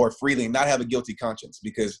more freely and not have a guilty conscience.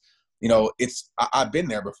 Because, I've been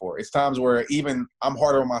there before. It's times where even I'm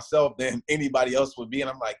harder on myself than anybody else would be. And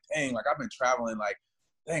I'm like, dang, like I've been traveling, like,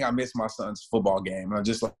 dang, I missed my son's football game. And I'm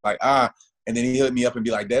just like, and then he hit me up and be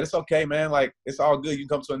like, Dad, it's okay, man. Like, it's all good. You can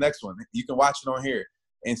come to the next one. You can watch it on here.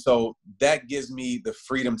 And so that gives me the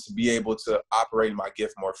freedom to be able to operate my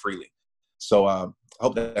gift more freely. So I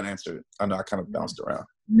hope that answered it. I know I kind of bounced around.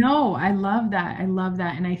 No, I love that.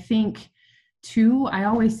 And I think too, I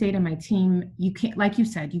always say to my team, you can't, like you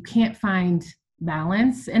said, you can't find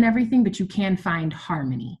balance in everything, but you can find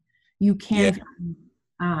harmony. You can find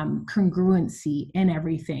congruency in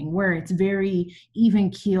everything, where it's very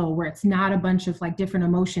even keel, where it's not a bunch of like different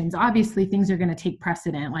emotions. Obviously things are going to take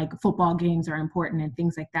precedent, like football games are important and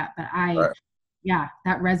things like that. But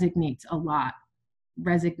that resonates a lot.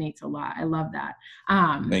 I love that.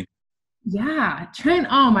 Yeah. Trent,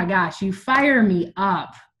 oh my gosh, you fire me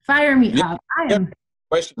up. I am.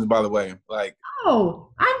 Questions, by the way, like, oh,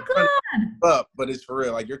 I'm glad. But it's for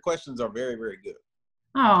real. Like, your questions are very, very good.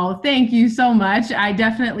 Oh, thank you so much. I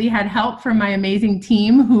definitely had help from my amazing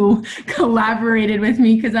team who collaborated with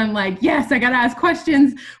me because I'm like, yes, I got to ask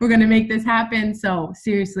questions. We're going to make this happen. So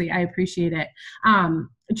seriously, I appreciate it.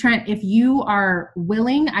 Trent, if you are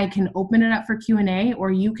willing, I can open it up for Q&A,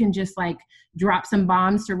 or you can just like drop some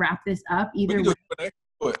bombs to wrap this up. Either way.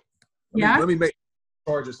 Let me make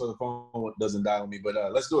charger so the phone doesn't die on me, but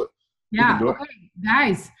let's do it. Yeah. Okay.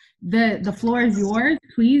 Guys, the floor is yours.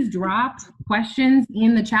 Please drop questions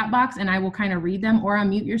in the chat box and I will kind of read them, or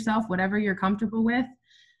unmute yourself, whatever you're comfortable with.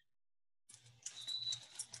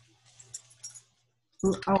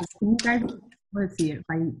 Oh, can you guys, let's see if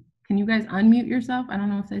can you guys unmute yourself? I don't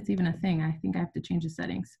know if that's even a thing. I think I have to change the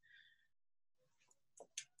settings.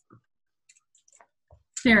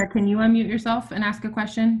 Sarah, can you unmute yourself and ask a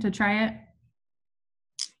question to try it?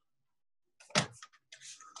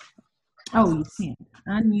 Oh, you can't.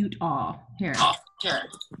 Unmute all. Here.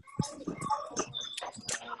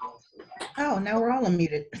 Oh, now we're all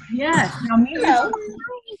unmuted. Yes. Now mute yourself.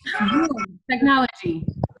 Technology.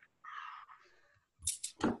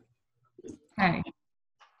 Okay.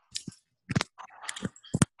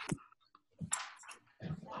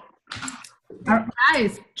 All right,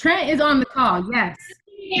 guys, Trent is on the call. Yes.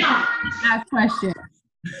 Ask questions.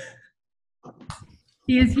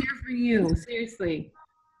 He is here for you. Seriously.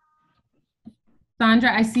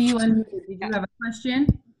 Sandra, I see you unmuted. Did you have a question?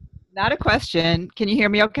 Not a question. Can you hear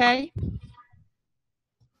me okay?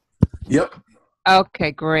 Yep.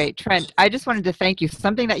 Okay, great. Trent, I just wanted to thank you.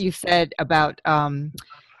 Something that you said about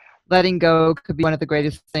letting go could be one of the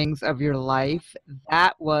greatest things of your life.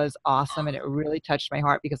 That was awesome, and it really touched my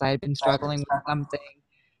heart because I had been struggling with something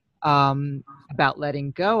about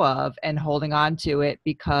letting go of and holding on to it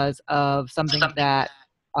because of something that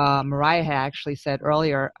Mariah had actually said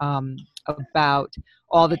earlier about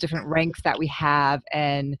all the different ranks that we have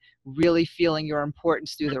and really feeling your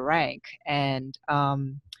importance through the rank. And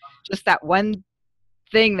just that one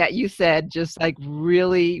thing that you said just like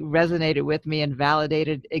really resonated with me and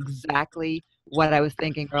validated exactly what I was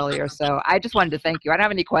thinking earlier. So I just wanted to thank you. I don't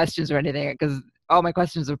have any questions or anything because all my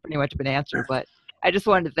questions have pretty much been answered, but I just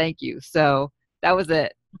wanted to thank you. So that was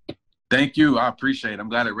it. Thank you. I appreciate it. I'm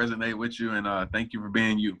glad it resonated with you, and thank you for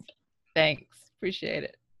being you. Thanks. Appreciate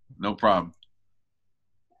it. No problem.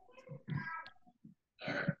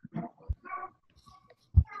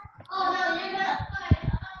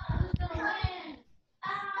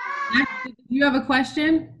 Do you have a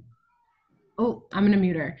question? Oh, I'm gonna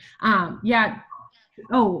mute her. Yeah.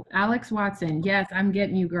 Oh, Alex Watson. Yes, I'm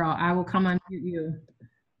getting you, girl. I will come unmute you.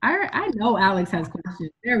 I know Alex has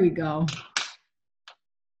questions. There we go.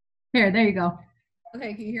 There you go.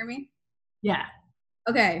 Okay, can you hear me? Yeah.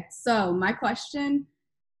 Okay, so my question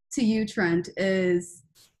to you, Trent, is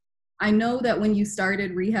I know that when you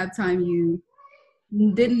started Rehab Time, you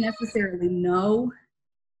didn't necessarily know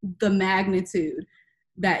the magnitude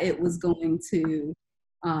that it was going to,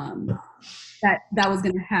 that was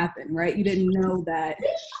going to happen, right? You didn't know that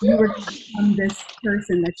you were going to become this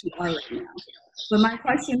person that you are right now. But my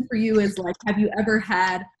question for you is, like, have you ever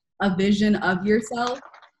had a vision of yourself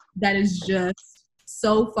that is just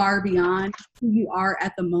so far beyond who you are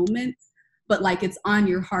at the moment, but like it's on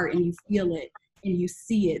your heart and you feel it and you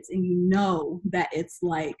see it and you know that it's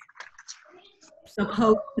like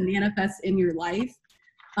supposed to manifest in your life,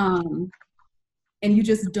 and you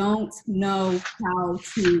just don't know how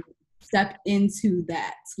to step into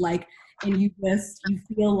that, like, and you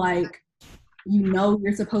feel like you know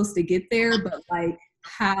you're supposed to get there, but like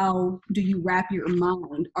how do you wrap your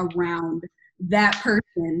mind around that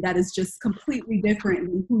person that is just completely different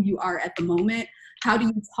than who you are at the moment? How do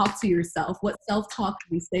you talk to yourself? What self-talk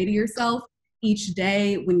do you say to yourself each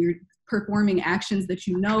day when you're performing actions that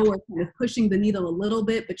you know are kind of pushing the needle a little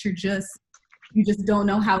bit, but you just don't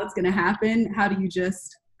know how it's going to happen? How do you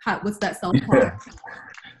what's that self-talk? Yeah,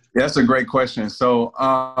 that's a great question. So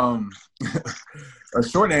a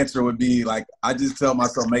short answer would be, like, I just tell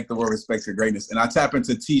myself, make the world respect your greatness. And I tap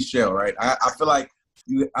into T-Shell, right? I feel like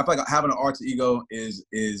having an alter ego is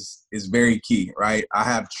very key, right? I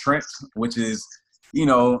have Trent, which is, you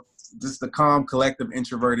know, just the calm, collective,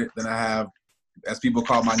 introverted. Then I have, as people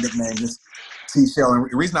call my nickname, just T-Shell.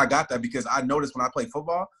 And the reason I got that, because I noticed when I played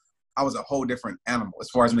football, I was a whole different animal as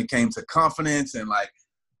far as when it came to confidence and like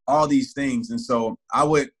all these things. And so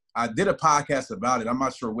I did a podcast about it. I'm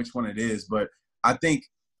not sure which one it is, but I think,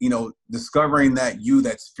 you know, discovering that you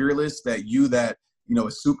that's fearless, that you that, you know,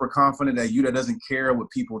 is super confident, that you that doesn't care what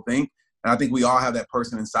people think. And I think we all have that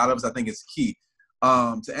person inside of us. I think it's key.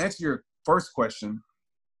 To answer your first question,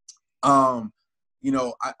 you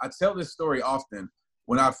know, I tell this story often.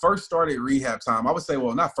 When I first started Rehab Time, I would say,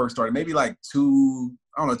 well, not first started, maybe like 2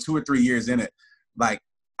 or 3 years in it. Like,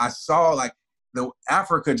 I saw like the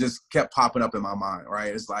Africa just kept popping up in my mind,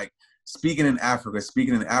 right? It's like speaking in Africa.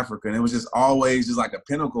 And it was just always just like a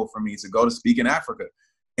pinnacle for me to go to speak in Africa.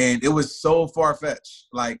 And it was so far-fetched.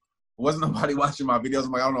 Like, wasn't nobody watching my videos.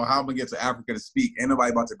 I'm like, I don't know how I'm going to get to Africa to speak. Ain't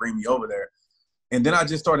nobody about to bring me over there. And then I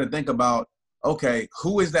just started to think about, okay,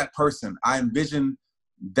 who is that person? I envision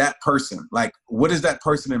that person. Like, what does that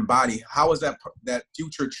person embody? How is that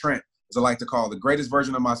future Trent, as I like to call it, the greatest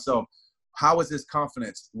version of myself? How is his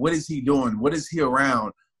confidence? What is he doing? What is he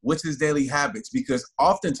around? What's his daily habits? Because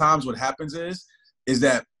oftentimes what happens is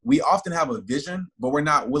that we often have a vision, but we're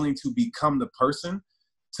not willing to become the person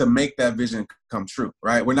to make that vision come true,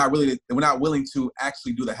 right? We're not willing to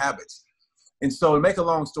actually do the habits. And so, to make a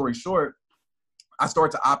long story short, I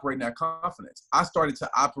started to operate in that confidence. I started to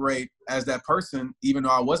operate as that person, even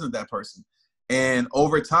though I wasn't that person. And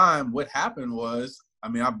over time, what happened was, I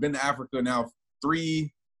mean, I've been to Africa now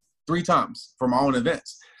three times for my own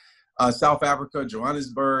events. South Africa,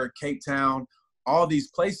 Johannesburg, Cape Town, all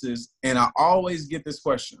these places. And I always get this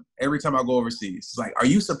question every time I go overseas. It's like, are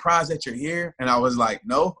you surprised that you're here? And I was like,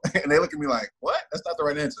 no. And they look at me like, what? That's not the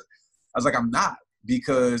right answer. I was like, I'm not,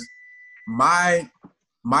 because my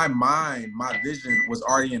mind, my vision was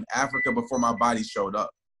already in Africa before my body showed up.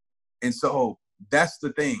 And so that's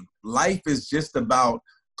the thing. Life is just about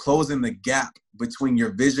closing the gap between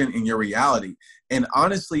your vision and your reality. And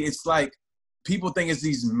honestly, it's like people think it's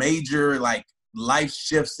these major like life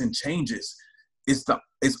shifts and changes. It's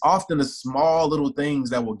often the small little things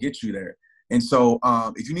that will get you there. And so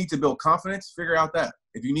if you need to build confidence, figure out that.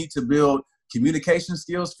 If you need to build communication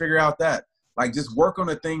skills, figure out that. Like, just work on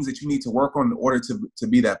the things that you need to work on in order to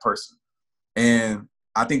be that person. And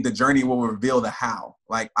I think the journey will reveal the how.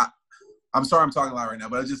 Like, I'm sorry I'm talking a lot right now,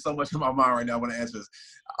 but there's just so much in my mind right now when I answer this.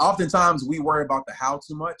 Oftentimes we worry about the how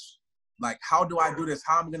too much. Like, how do I do this?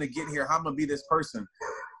 How I'm going to get here? How I'm going to be this person?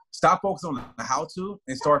 Stop focusing on the how to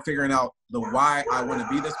and start figuring out the why I want to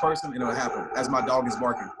be this person, and it'll happen. As my dog is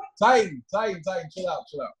barking. Titan, chill out.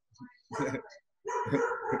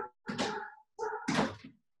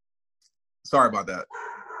 Sorry about that.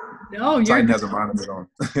 No, you're Titan good. has a monitor on.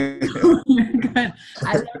 You're good.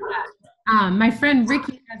 I love that. My friend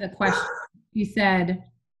Ricky has a question. He said,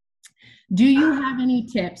 do you have any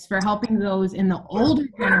tips for helping those in the older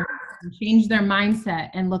generation change their mindset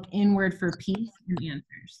and look inward for peace and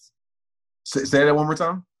answers? Say that one more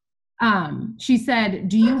time. She said,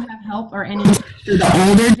 do you have help or any tips for the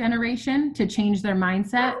older generation to change their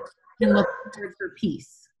mindset and look inward for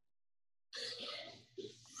peace?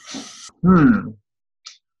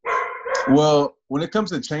 Well, when it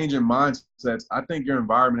comes to changing mindsets, I think your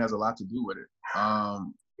environment has a lot to do with it.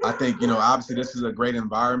 I think, obviously this is a great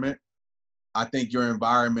environment. I think your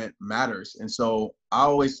environment matters. And so I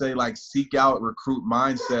always say, like, seek out, recruit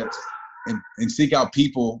mindsets and seek out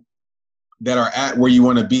people that are at where you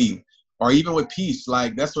want to be. Or even with peace,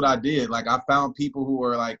 like, that's what I did. Like, I found people who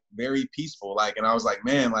were like very peaceful. Like, and I was like,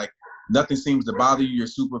 man, like, nothing seems to bother you. You're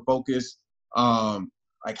super focused.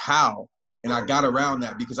 Like, how? And I got around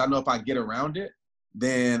that because I know if I get around it,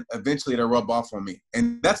 then eventually it'll rub off on me.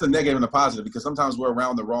 And that's a negative and a positive, because sometimes we're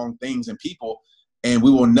around the wrong things and people, and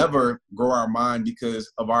we will never grow our mind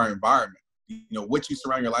because of our environment. What you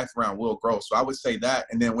surround your life around will grow. So I would say that.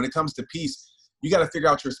 And then when it comes to peace, you got to figure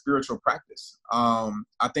out your spiritual practice.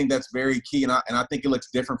 I think that's very key. And I think it looks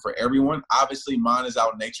different for everyone. Obviously, mine is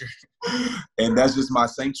out in nature. And that's just my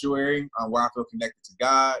sanctuary where I feel connected to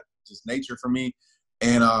God, just nature for me.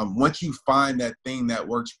 And once you find that thing that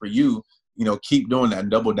works for you, keep doing that and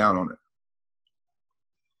double down on it.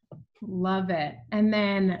 Love it. And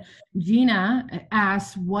then Gina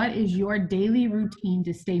asks, what is your daily routine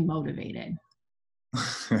to stay motivated?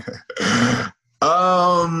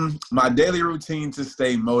 My daily routine to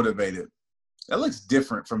stay motivated. That looks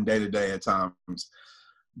different from day to day at times.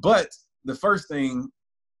 But the first thing,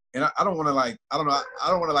 and I don't want to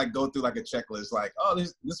go through like a checklist, like, oh,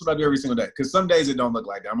 this is what I do every single day. Because some days it don't look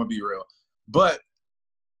like that. I'm going to be real. But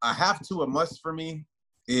a must for me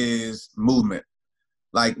is movement.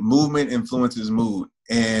 Like, movement influences mood.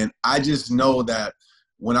 And I just know that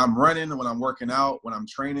when I'm running, when I'm working out, when I'm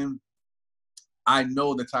training, I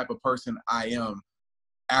know the type of person I am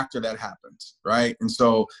after that happens, right? And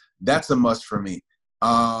so that's a must for me.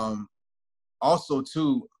 Also,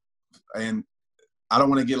 too, and I don't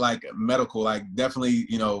want to get like medical, like definitely,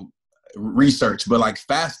 research, but like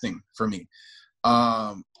fasting for me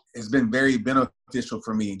has been very beneficial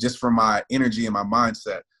for me, just for my energy and my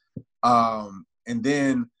mindset. And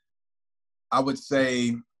then I would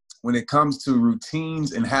say when it comes to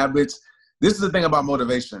routines and habits, this is the thing about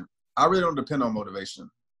motivation. I really don't depend on motivation,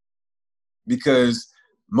 because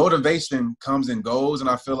motivation comes and goes. And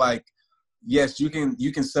I feel like, yes, you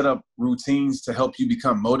can set up routines to help you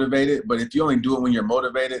become motivated. But if you only do it when you're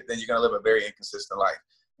motivated, then you're going to live a very inconsistent life.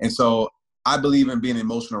 And so I believe in being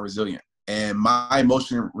emotional resilient. And my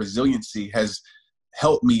emotional resiliency has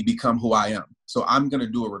helped me become who I am. So I'm going to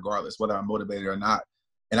do it regardless, whether I'm motivated or not.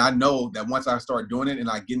 And I know that once I start doing it and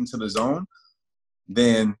I get into the zone,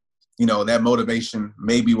 then, that motivation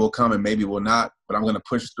maybe will come and maybe will not, but I'm going to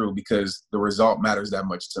push through because the result matters that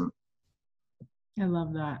much to me. I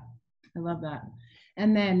love that.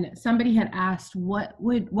 And then somebody had asked,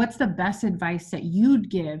 what's the best advice that you'd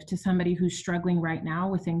give to somebody who's struggling right now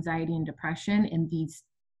with anxiety and depression in these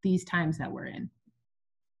times that we're in?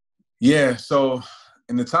 Yeah. So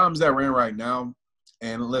in the times that we're in right now,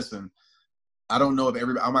 and listen, I don't know if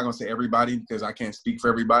I'm not going to say everybody because I can't speak for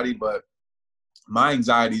everybody, but my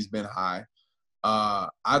anxiety's been high.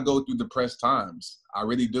 I go through depressed times. I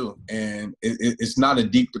really do. And it's not a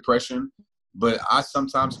deep depression, but I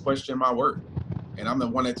sometimes question my worth. And I'm the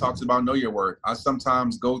one that talks about know your worth. I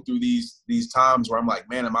sometimes go through these times where I'm like,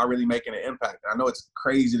 man, am I really making an impact? I know it's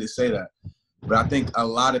crazy to say that, but I think a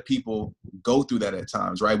lot of people go through that at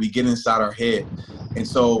times, right? We get inside our head. And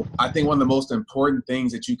so I think one of the most important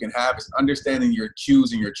things that you can have is understanding your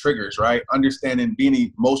cues and your triggers, right? Understanding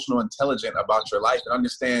being emotional intelligent about your life, and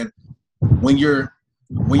understand when you're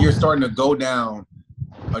when you're starting to go down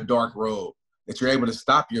a dark road, that you're able to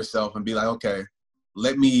stop yourself and be like, okay,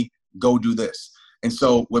 let me go do this. And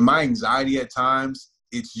so with my anxiety at times,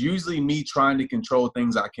 it's usually me trying to control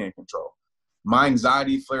things I can't control. My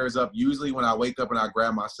anxiety flares up usually when I wake up and I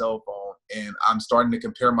grab my cell phone and I'm starting to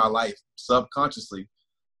compare my life subconsciously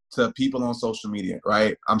to people on social media,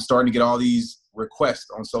 right? I'm starting to get all these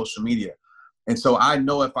requests on social media. And so I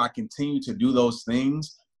know if I continue to do those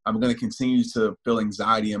things, I'm going to continue to feel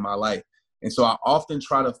anxiety in my life. And so I often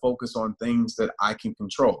try to focus on things that I can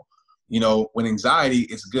control. You know, when anxiety,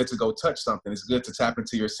 it's good to go touch something. It's good to tap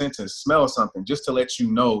into your senses, smell something, just to let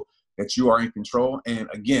you know that you are in control. And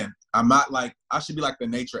again, I'm not like, I should be like the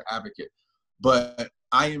nature advocate, but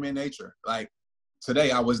I am in nature. Like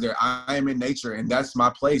today I was there, I am in nature, and that's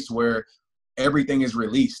my place where everything is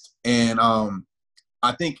released. And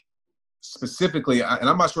I think specifically, and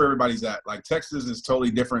I'm not sure everybody's at, like Texas is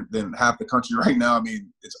totally different than half the country right now. I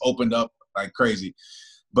mean, it's opened up like crazy.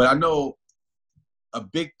 But I know a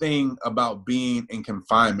big thing about being in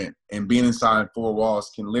confinement and being inside four walls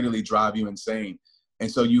can literally drive you insane. And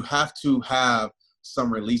so you have to have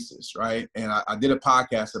some releases, right? And I did a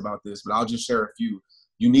podcast about this, but I'll just share a few.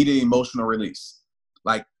 You need an emotional release.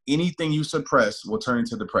 Like anything you suppress will turn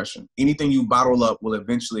into depression. Anything you bottle up will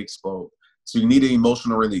eventually explode. So you need an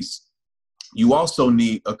emotional release. You also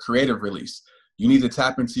need a creative release. You need to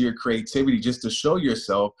tap into your creativity just to show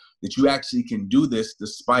yourself that you actually can do this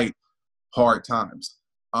despite hard times.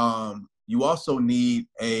 You also need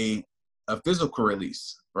a physical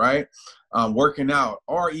release, right? Working out,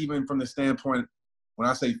 or even from the standpoint, when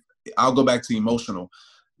I say, I'll go back to emotional,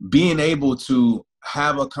 being able to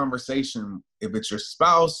have a conversation, if it's your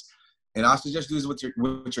spouse, and I suggest do this with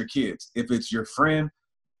your kids, if it's your friend,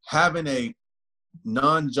 having a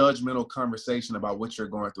non-judgmental conversation about what you're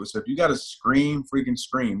going through. So if you got to scream, freaking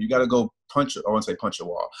scream. You got to go punch it. I won't say punch a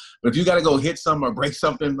wall, but if you got to go hit something or break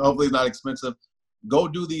something, hopefully it's not expensive, go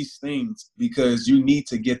do these things because you need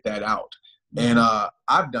to get that out. And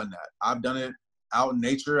I've done that. I've done it out in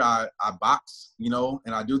nature. I box, you know,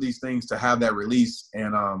 and I do these things to have that release.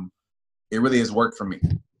 And it really has worked for me.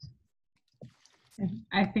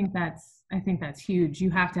 I think that's huge.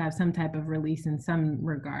 You have to have some type of release in some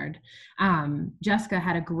regard. Jessica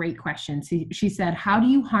had a great question. She said, how do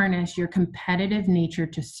you harness your competitive nature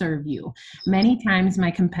to serve you? Many times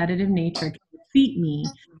my competitive nature can defeat me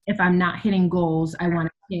if I'm not hitting goals I want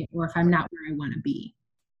to hit, or if I'm not where I want to be.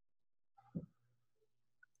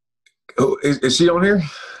 Oh, is she on here?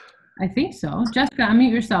 I think so. Jessica,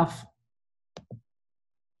 unmute yourself.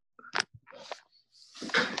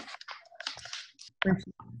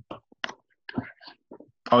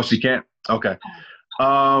 Oh, she can't? Okay.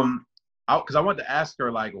 Because I wanted to ask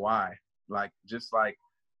her, like, why? Like, just like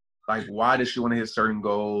why does she want to hit certain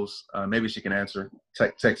goals? Maybe she can answer.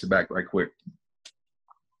 Text it back right quick.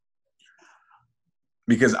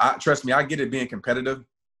 Because trust me, I get it being competitive.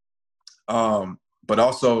 But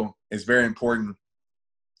also it's very important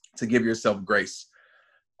to give yourself grace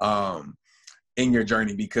in your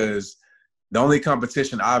journey, because the only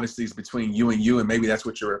competition obviously is between you and maybe that's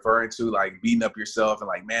what you're referring to, like beating up yourself and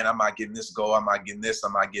like, man, I'm not getting this goal. I'm not getting this.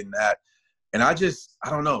 I'm not getting that. And I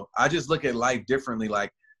don't know. I just look at life differently.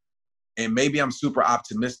 Like, and maybe I'm super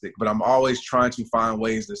optimistic, but I'm always trying to find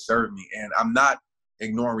ways to serve me. And I'm not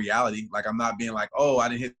ignoring reality. Like, I'm not being like, oh, I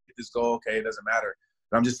didn't hit this goal. Okay, it doesn't matter.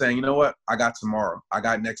 But I'm just saying, you know what? I got tomorrow. I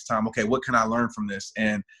got next time. Okay, what can I learn from this?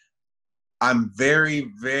 And I'm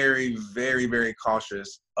very, very, very, very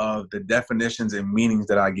cautious of the definitions and meanings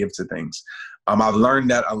that I give to things. I've learned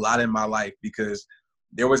that a lot in my life, because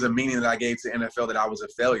there was a meaning that I gave to NFL that I was a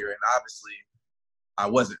failure, and obviously I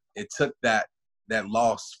wasn't. It took that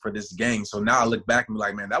loss for this gain. So now I look back and be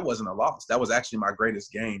like, man, that wasn't a loss. That was actually my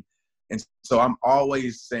greatest gain. And so I'm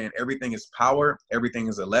always saying everything is power, everything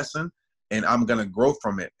is a lesson, and I'm going to grow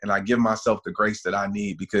from it. And I give myself the grace that I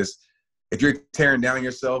need, because if you're tearing down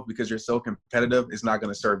yourself because you're so competitive, it's not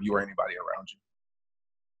going to serve you or anybody around you.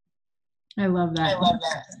 I love that.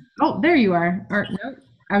 Oh, there you are. Or, no,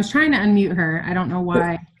 I was trying to unmute her. I don't know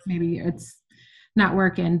why. Maybe it's not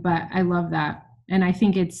working, but I love that. And I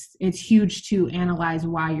think it's huge to analyze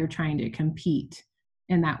why you're trying to compete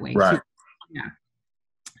in that way. Right. Too.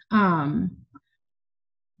 Yeah.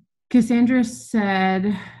 Cassandra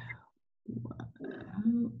said,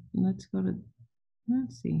 let's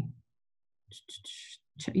see.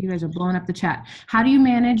 You guys are blowing up the chat. How do you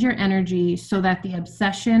manage your energy so that the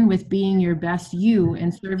obsession with being your best you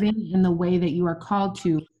and serving in the way that you are called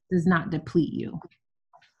to does not deplete you?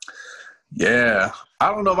 Yeah,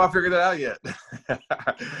 I don't know if I figured that out yet.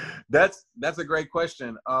 That's a great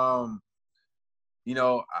question. you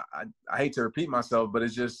know, I hate to repeat myself, but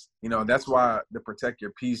it's just, you know, that's why the protect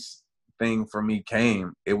your peace thing for me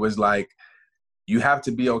came. It was like, you have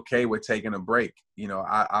to be okay with taking a break. You know,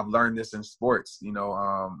 I've learned this in sports, you know,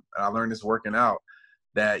 I learned this working out,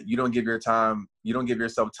 that you don't give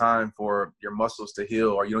yourself time for your muscles to heal,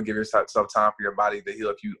 or you don't give yourself time for your body to heal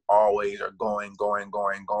if you always are going.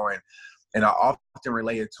 And I often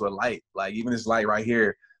relate it to a light. Like even this light right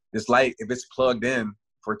here, this light, if it's plugged in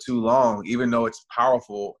for too long, even though it's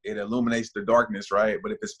powerful, it illuminates the darkness, right?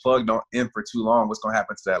 But if it's plugged in for too long, what's going to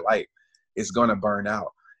happen to that light? It's going to burn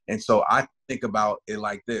out. And so I think about it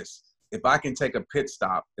like this. If I can take a pit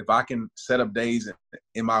stop, if I can set up days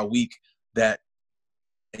in my week that,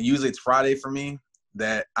 and usually it's Friday for me,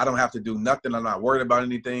 that I don't have to do nothing, I'm not worried about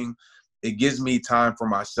anything, it gives me time for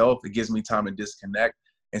myself, it gives me time to disconnect.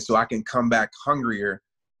 And so I can come back hungrier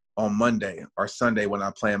on Monday or Sunday when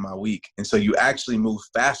I plan my week. And so you actually move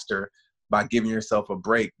faster by giving yourself a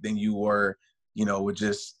break than you were, you know, with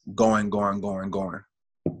just going.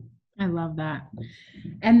 I love that.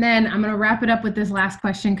 And then I'm going to wrap it up with this last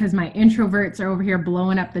question because my introverts are over here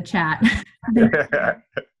blowing up the chat.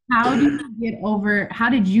 How did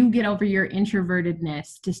you get over your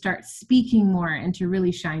introvertedness to start speaking more and to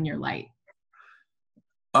really shine your light?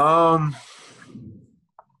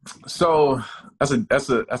 So that's a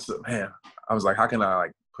man. I was like, how can I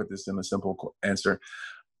like put this in a simple answer?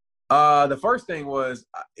 The first thing was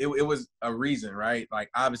it was a reason, right? Like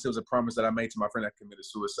obviously it was a promise that I made to my friend that committed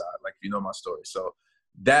suicide. Like, you know my story. So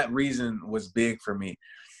that reason was big for me.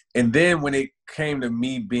 And then when it came to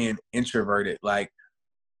me being introverted, like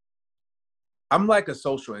I'm like a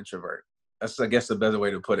social introvert. That's, I guess, the better way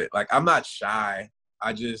to put it. Like I'm not shy.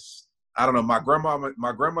 I don't know. My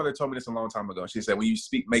grandmother told me this a long time ago. She said, when you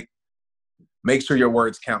speak, make sure your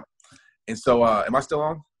words count. And so, am I still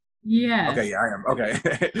on? Yeah. Okay, yeah, I am.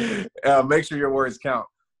 Okay. Make sure your words count.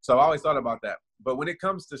 So I always thought about that. But when it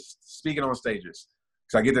comes to speaking on stages,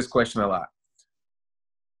 because I get this question a lot,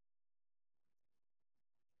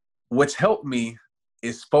 what's helped me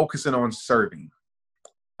is focusing on serving.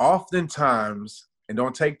 Oftentimes, and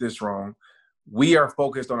don't take this wrong, we are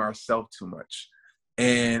focused on ourselves too much.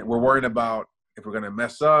 And we're worried about if we're going to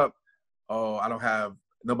mess up,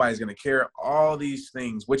 nobody's going to care, all these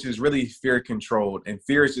things, which is really fear controlled. And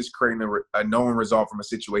fear is just creating a known result from a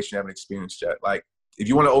situation you haven't experienced yet. Like if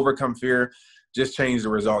you want to overcome fear, just change the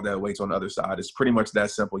result that waits on the other side. It's pretty much that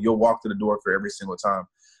simple. You'll walk through the door for every single time.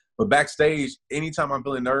 But backstage, anytime I'm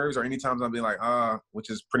feeling nerves or anytime I'm being like, which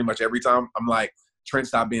is pretty much every time, I'm like, Trent,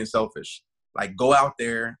 stop being selfish. Like go out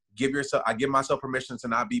there, I give myself permission to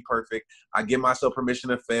not be perfect. I give myself permission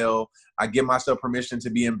to fail. I give myself permission to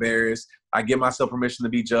be embarrassed. I give myself permission to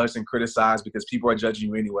be judged and criticized because people are judging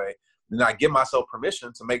you anyway. Then I give myself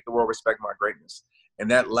permission to make the world respect my greatness.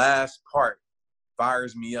 And that last part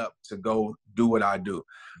fires me up to go do what I do.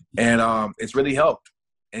 And it's really helped.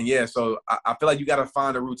 And yeah, so I feel like you got to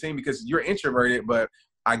find a routine because you're introverted, but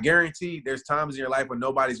I guarantee there's times in your life when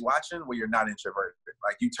nobody's watching where you're not introverted.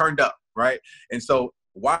 Like you turned up, right? And so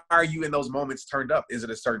why are you in those moments turned up? Is it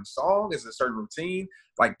a certain song? Is it a certain routine?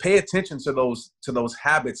 Like pay attention to those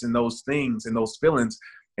habits and those things and those feelings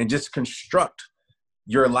and just construct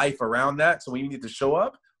your life around that. So when you need to show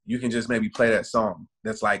up, you can just maybe play that song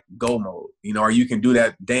that's like go mode, you know, or you can do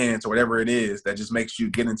that dance or whatever it is that just makes you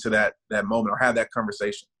get into that moment or have that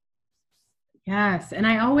conversation. Yes. And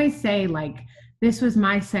I always say like, this was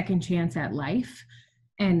my second chance at life.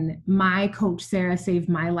 And my coach, Sarah, saved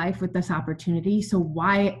my life with this opportunity. So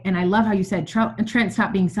why, and I love how you said, Trent,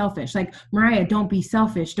 stop being selfish. Like, Mariah, don't be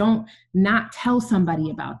selfish. Don't not tell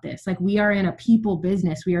somebody about this. Like, we are in a people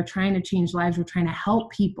business. We are trying to change lives. We're trying to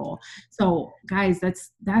help people. So guys,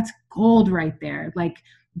 that's gold right there. Like,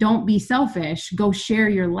 don't be selfish. Go share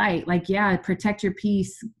your light. Like, yeah, protect your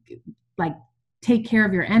peace. Like, take care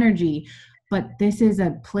of your energy. But this is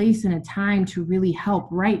a place and a time to really help.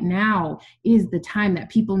 Right now is the time that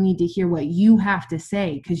people need to hear what you have to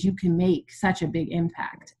say because you can make such a big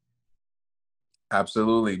impact.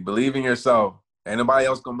 Absolutely. Believe in yourself. Ain't nobody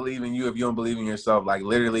else gonna believe in you if you don't believe in yourself. Like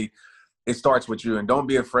literally, it starts with you. And don't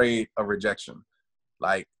be afraid of rejection.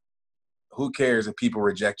 Like, who cares if people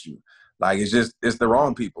reject you? Like, it's the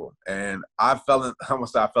wrong people. And I fell in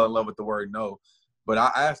love with the word no. But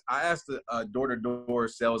I asked a door-to-door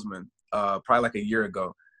salesman probably like a year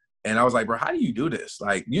ago. And I was like, bro, how do you do this?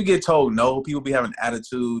 Like, you get told no, people be having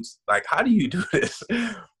attitudes. Like, how do you do this?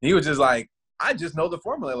 He was just like, I just know the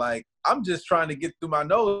formula. Like, I'm just trying to get through my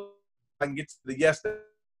nose. I can get to the yes.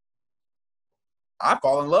 I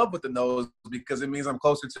fall in love with the no's because it means I'm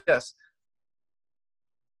closer to yes.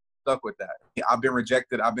 stuck with that. I've been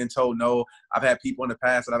rejected. I've been told no. I've had people in the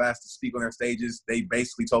past that I've asked to speak on their stages. They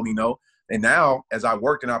basically told me no. And now, as I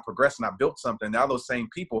worked and I progressed and I built something, now those same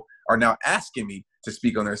people are now asking me to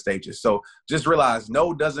speak on their stages. So just realize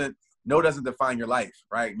no doesn't define your life,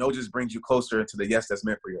 right? No just brings you closer to the yes that's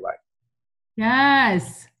meant for your life.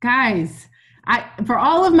 Yes, guys. For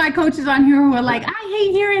all of my coaches on here who are like, I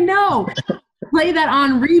hate hearing no, play that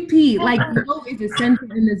on repeat. Like, no is essential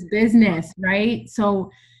in this business, right? So,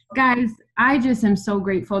 guys, I just am so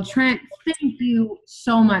grateful. Trent, thank you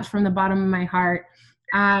so much from the bottom of my heart.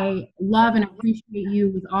 I love and appreciate you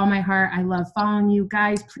with all my heart. I love following you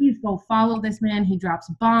guys. Please go follow this man. He drops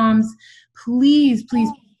bombs. Please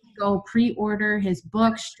go pre-order his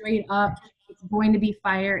book, Straight Up. It's going to be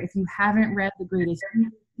fire. If you haven't read The Greatest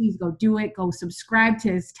People, please go do it. Go subscribe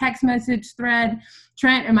to his text message thread.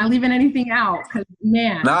 Trent, am I leaving anything out? Because,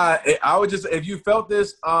 man. Nah, I would just, if you felt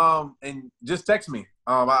this, and just text me.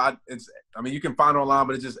 You can find it online,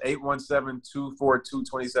 but it's just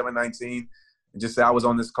 817-242-2719. And just say I was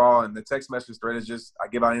on this call, and the text message thread is just, I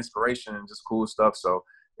give out inspiration and just cool stuff. So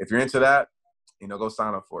if you're into that, go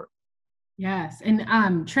sign up for it. Yes.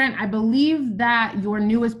 And Trent, I believe that your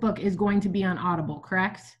newest book is going to be on Audible,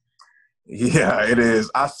 correct? Yeah, it is.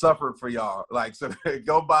 I suffered for y'all. So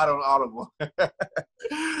go buy it on Audible.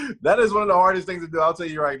 That is one of the hardest things to do. I'll tell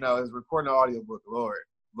you right now, is recording an audiobook, Lord.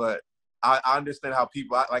 But I understand how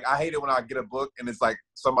people, I hate it when I get a book and it's like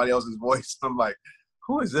somebody else's voice. I'm like,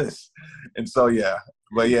 who is this? And so, yeah.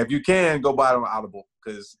 But yeah, if you can, go buy it on Audible,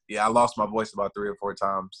 because I lost my voice about 3 or 4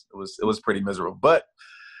 times. It was pretty miserable, but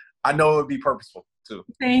I know it would be purposeful too.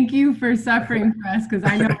 Thank you for suffering for us, because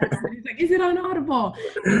I know everybody's like, is it on Audible?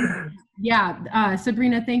 Yeah.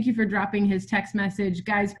 Sabrina, thank you for dropping his text message.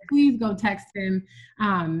 Guys, please go text him.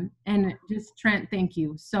 And just Trent, thank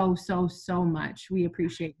you so much. We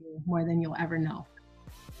appreciate you more than you'll ever know.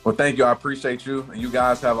 Well, thank you. I appreciate you. And you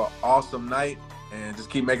guys have an awesome night. And just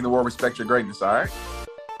keep making the world respect your greatness, all right?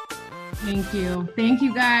 Thank you. Thank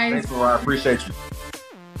you, guys. Thanks, Laura. I appreciate you.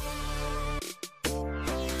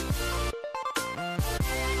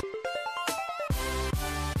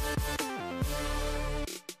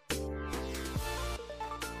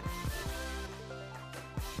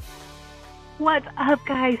 What's up,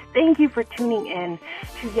 guys? Thank you for tuning in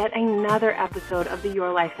to yet another episode of the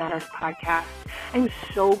Your Life Matters podcast. I'm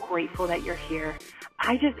so grateful that you're here.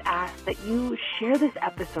 I just ask that you share this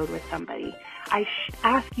episode with somebody. I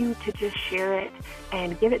ask you to just share it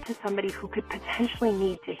and give it to somebody who could potentially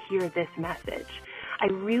need to hear this message. I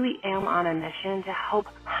really am on a mission to help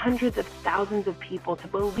hundreds of thousands of people to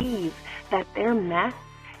believe that their mess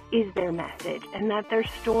is their message and that their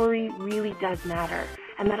story really does matter,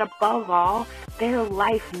 and that above all, their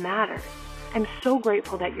life matters. I'm so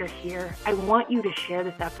grateful that you're here. I want you to share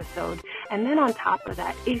this episode. And then on top of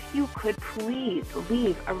that, if you could please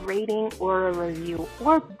leave a rating or a review,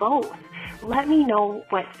 or both. Let me know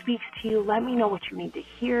what speaks to you. Let me know what you need to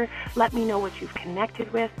hear. Let me know what you've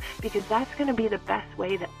connected with, because that's going to be the best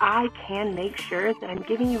way that I can make sure that I'm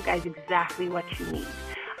giving you guys exactly what you need.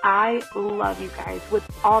 I love you guys with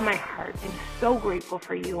all my heart. I'm so grateful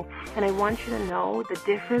for you, and I want you to know the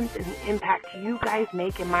difference and the impact you guys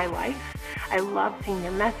make in my life. I love seeing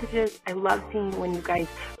your messages. I love seeing when you guys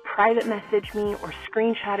private message me or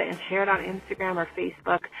screenshot it and share it on Instagram or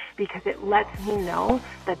Facebook, because it lets me know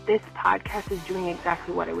that this podcast is doing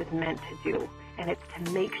exactly what it was meant to do. And it's to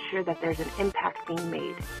make sure that there's an impact being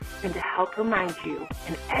made, and to help remind you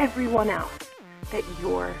and everyone else that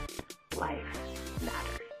your life matters.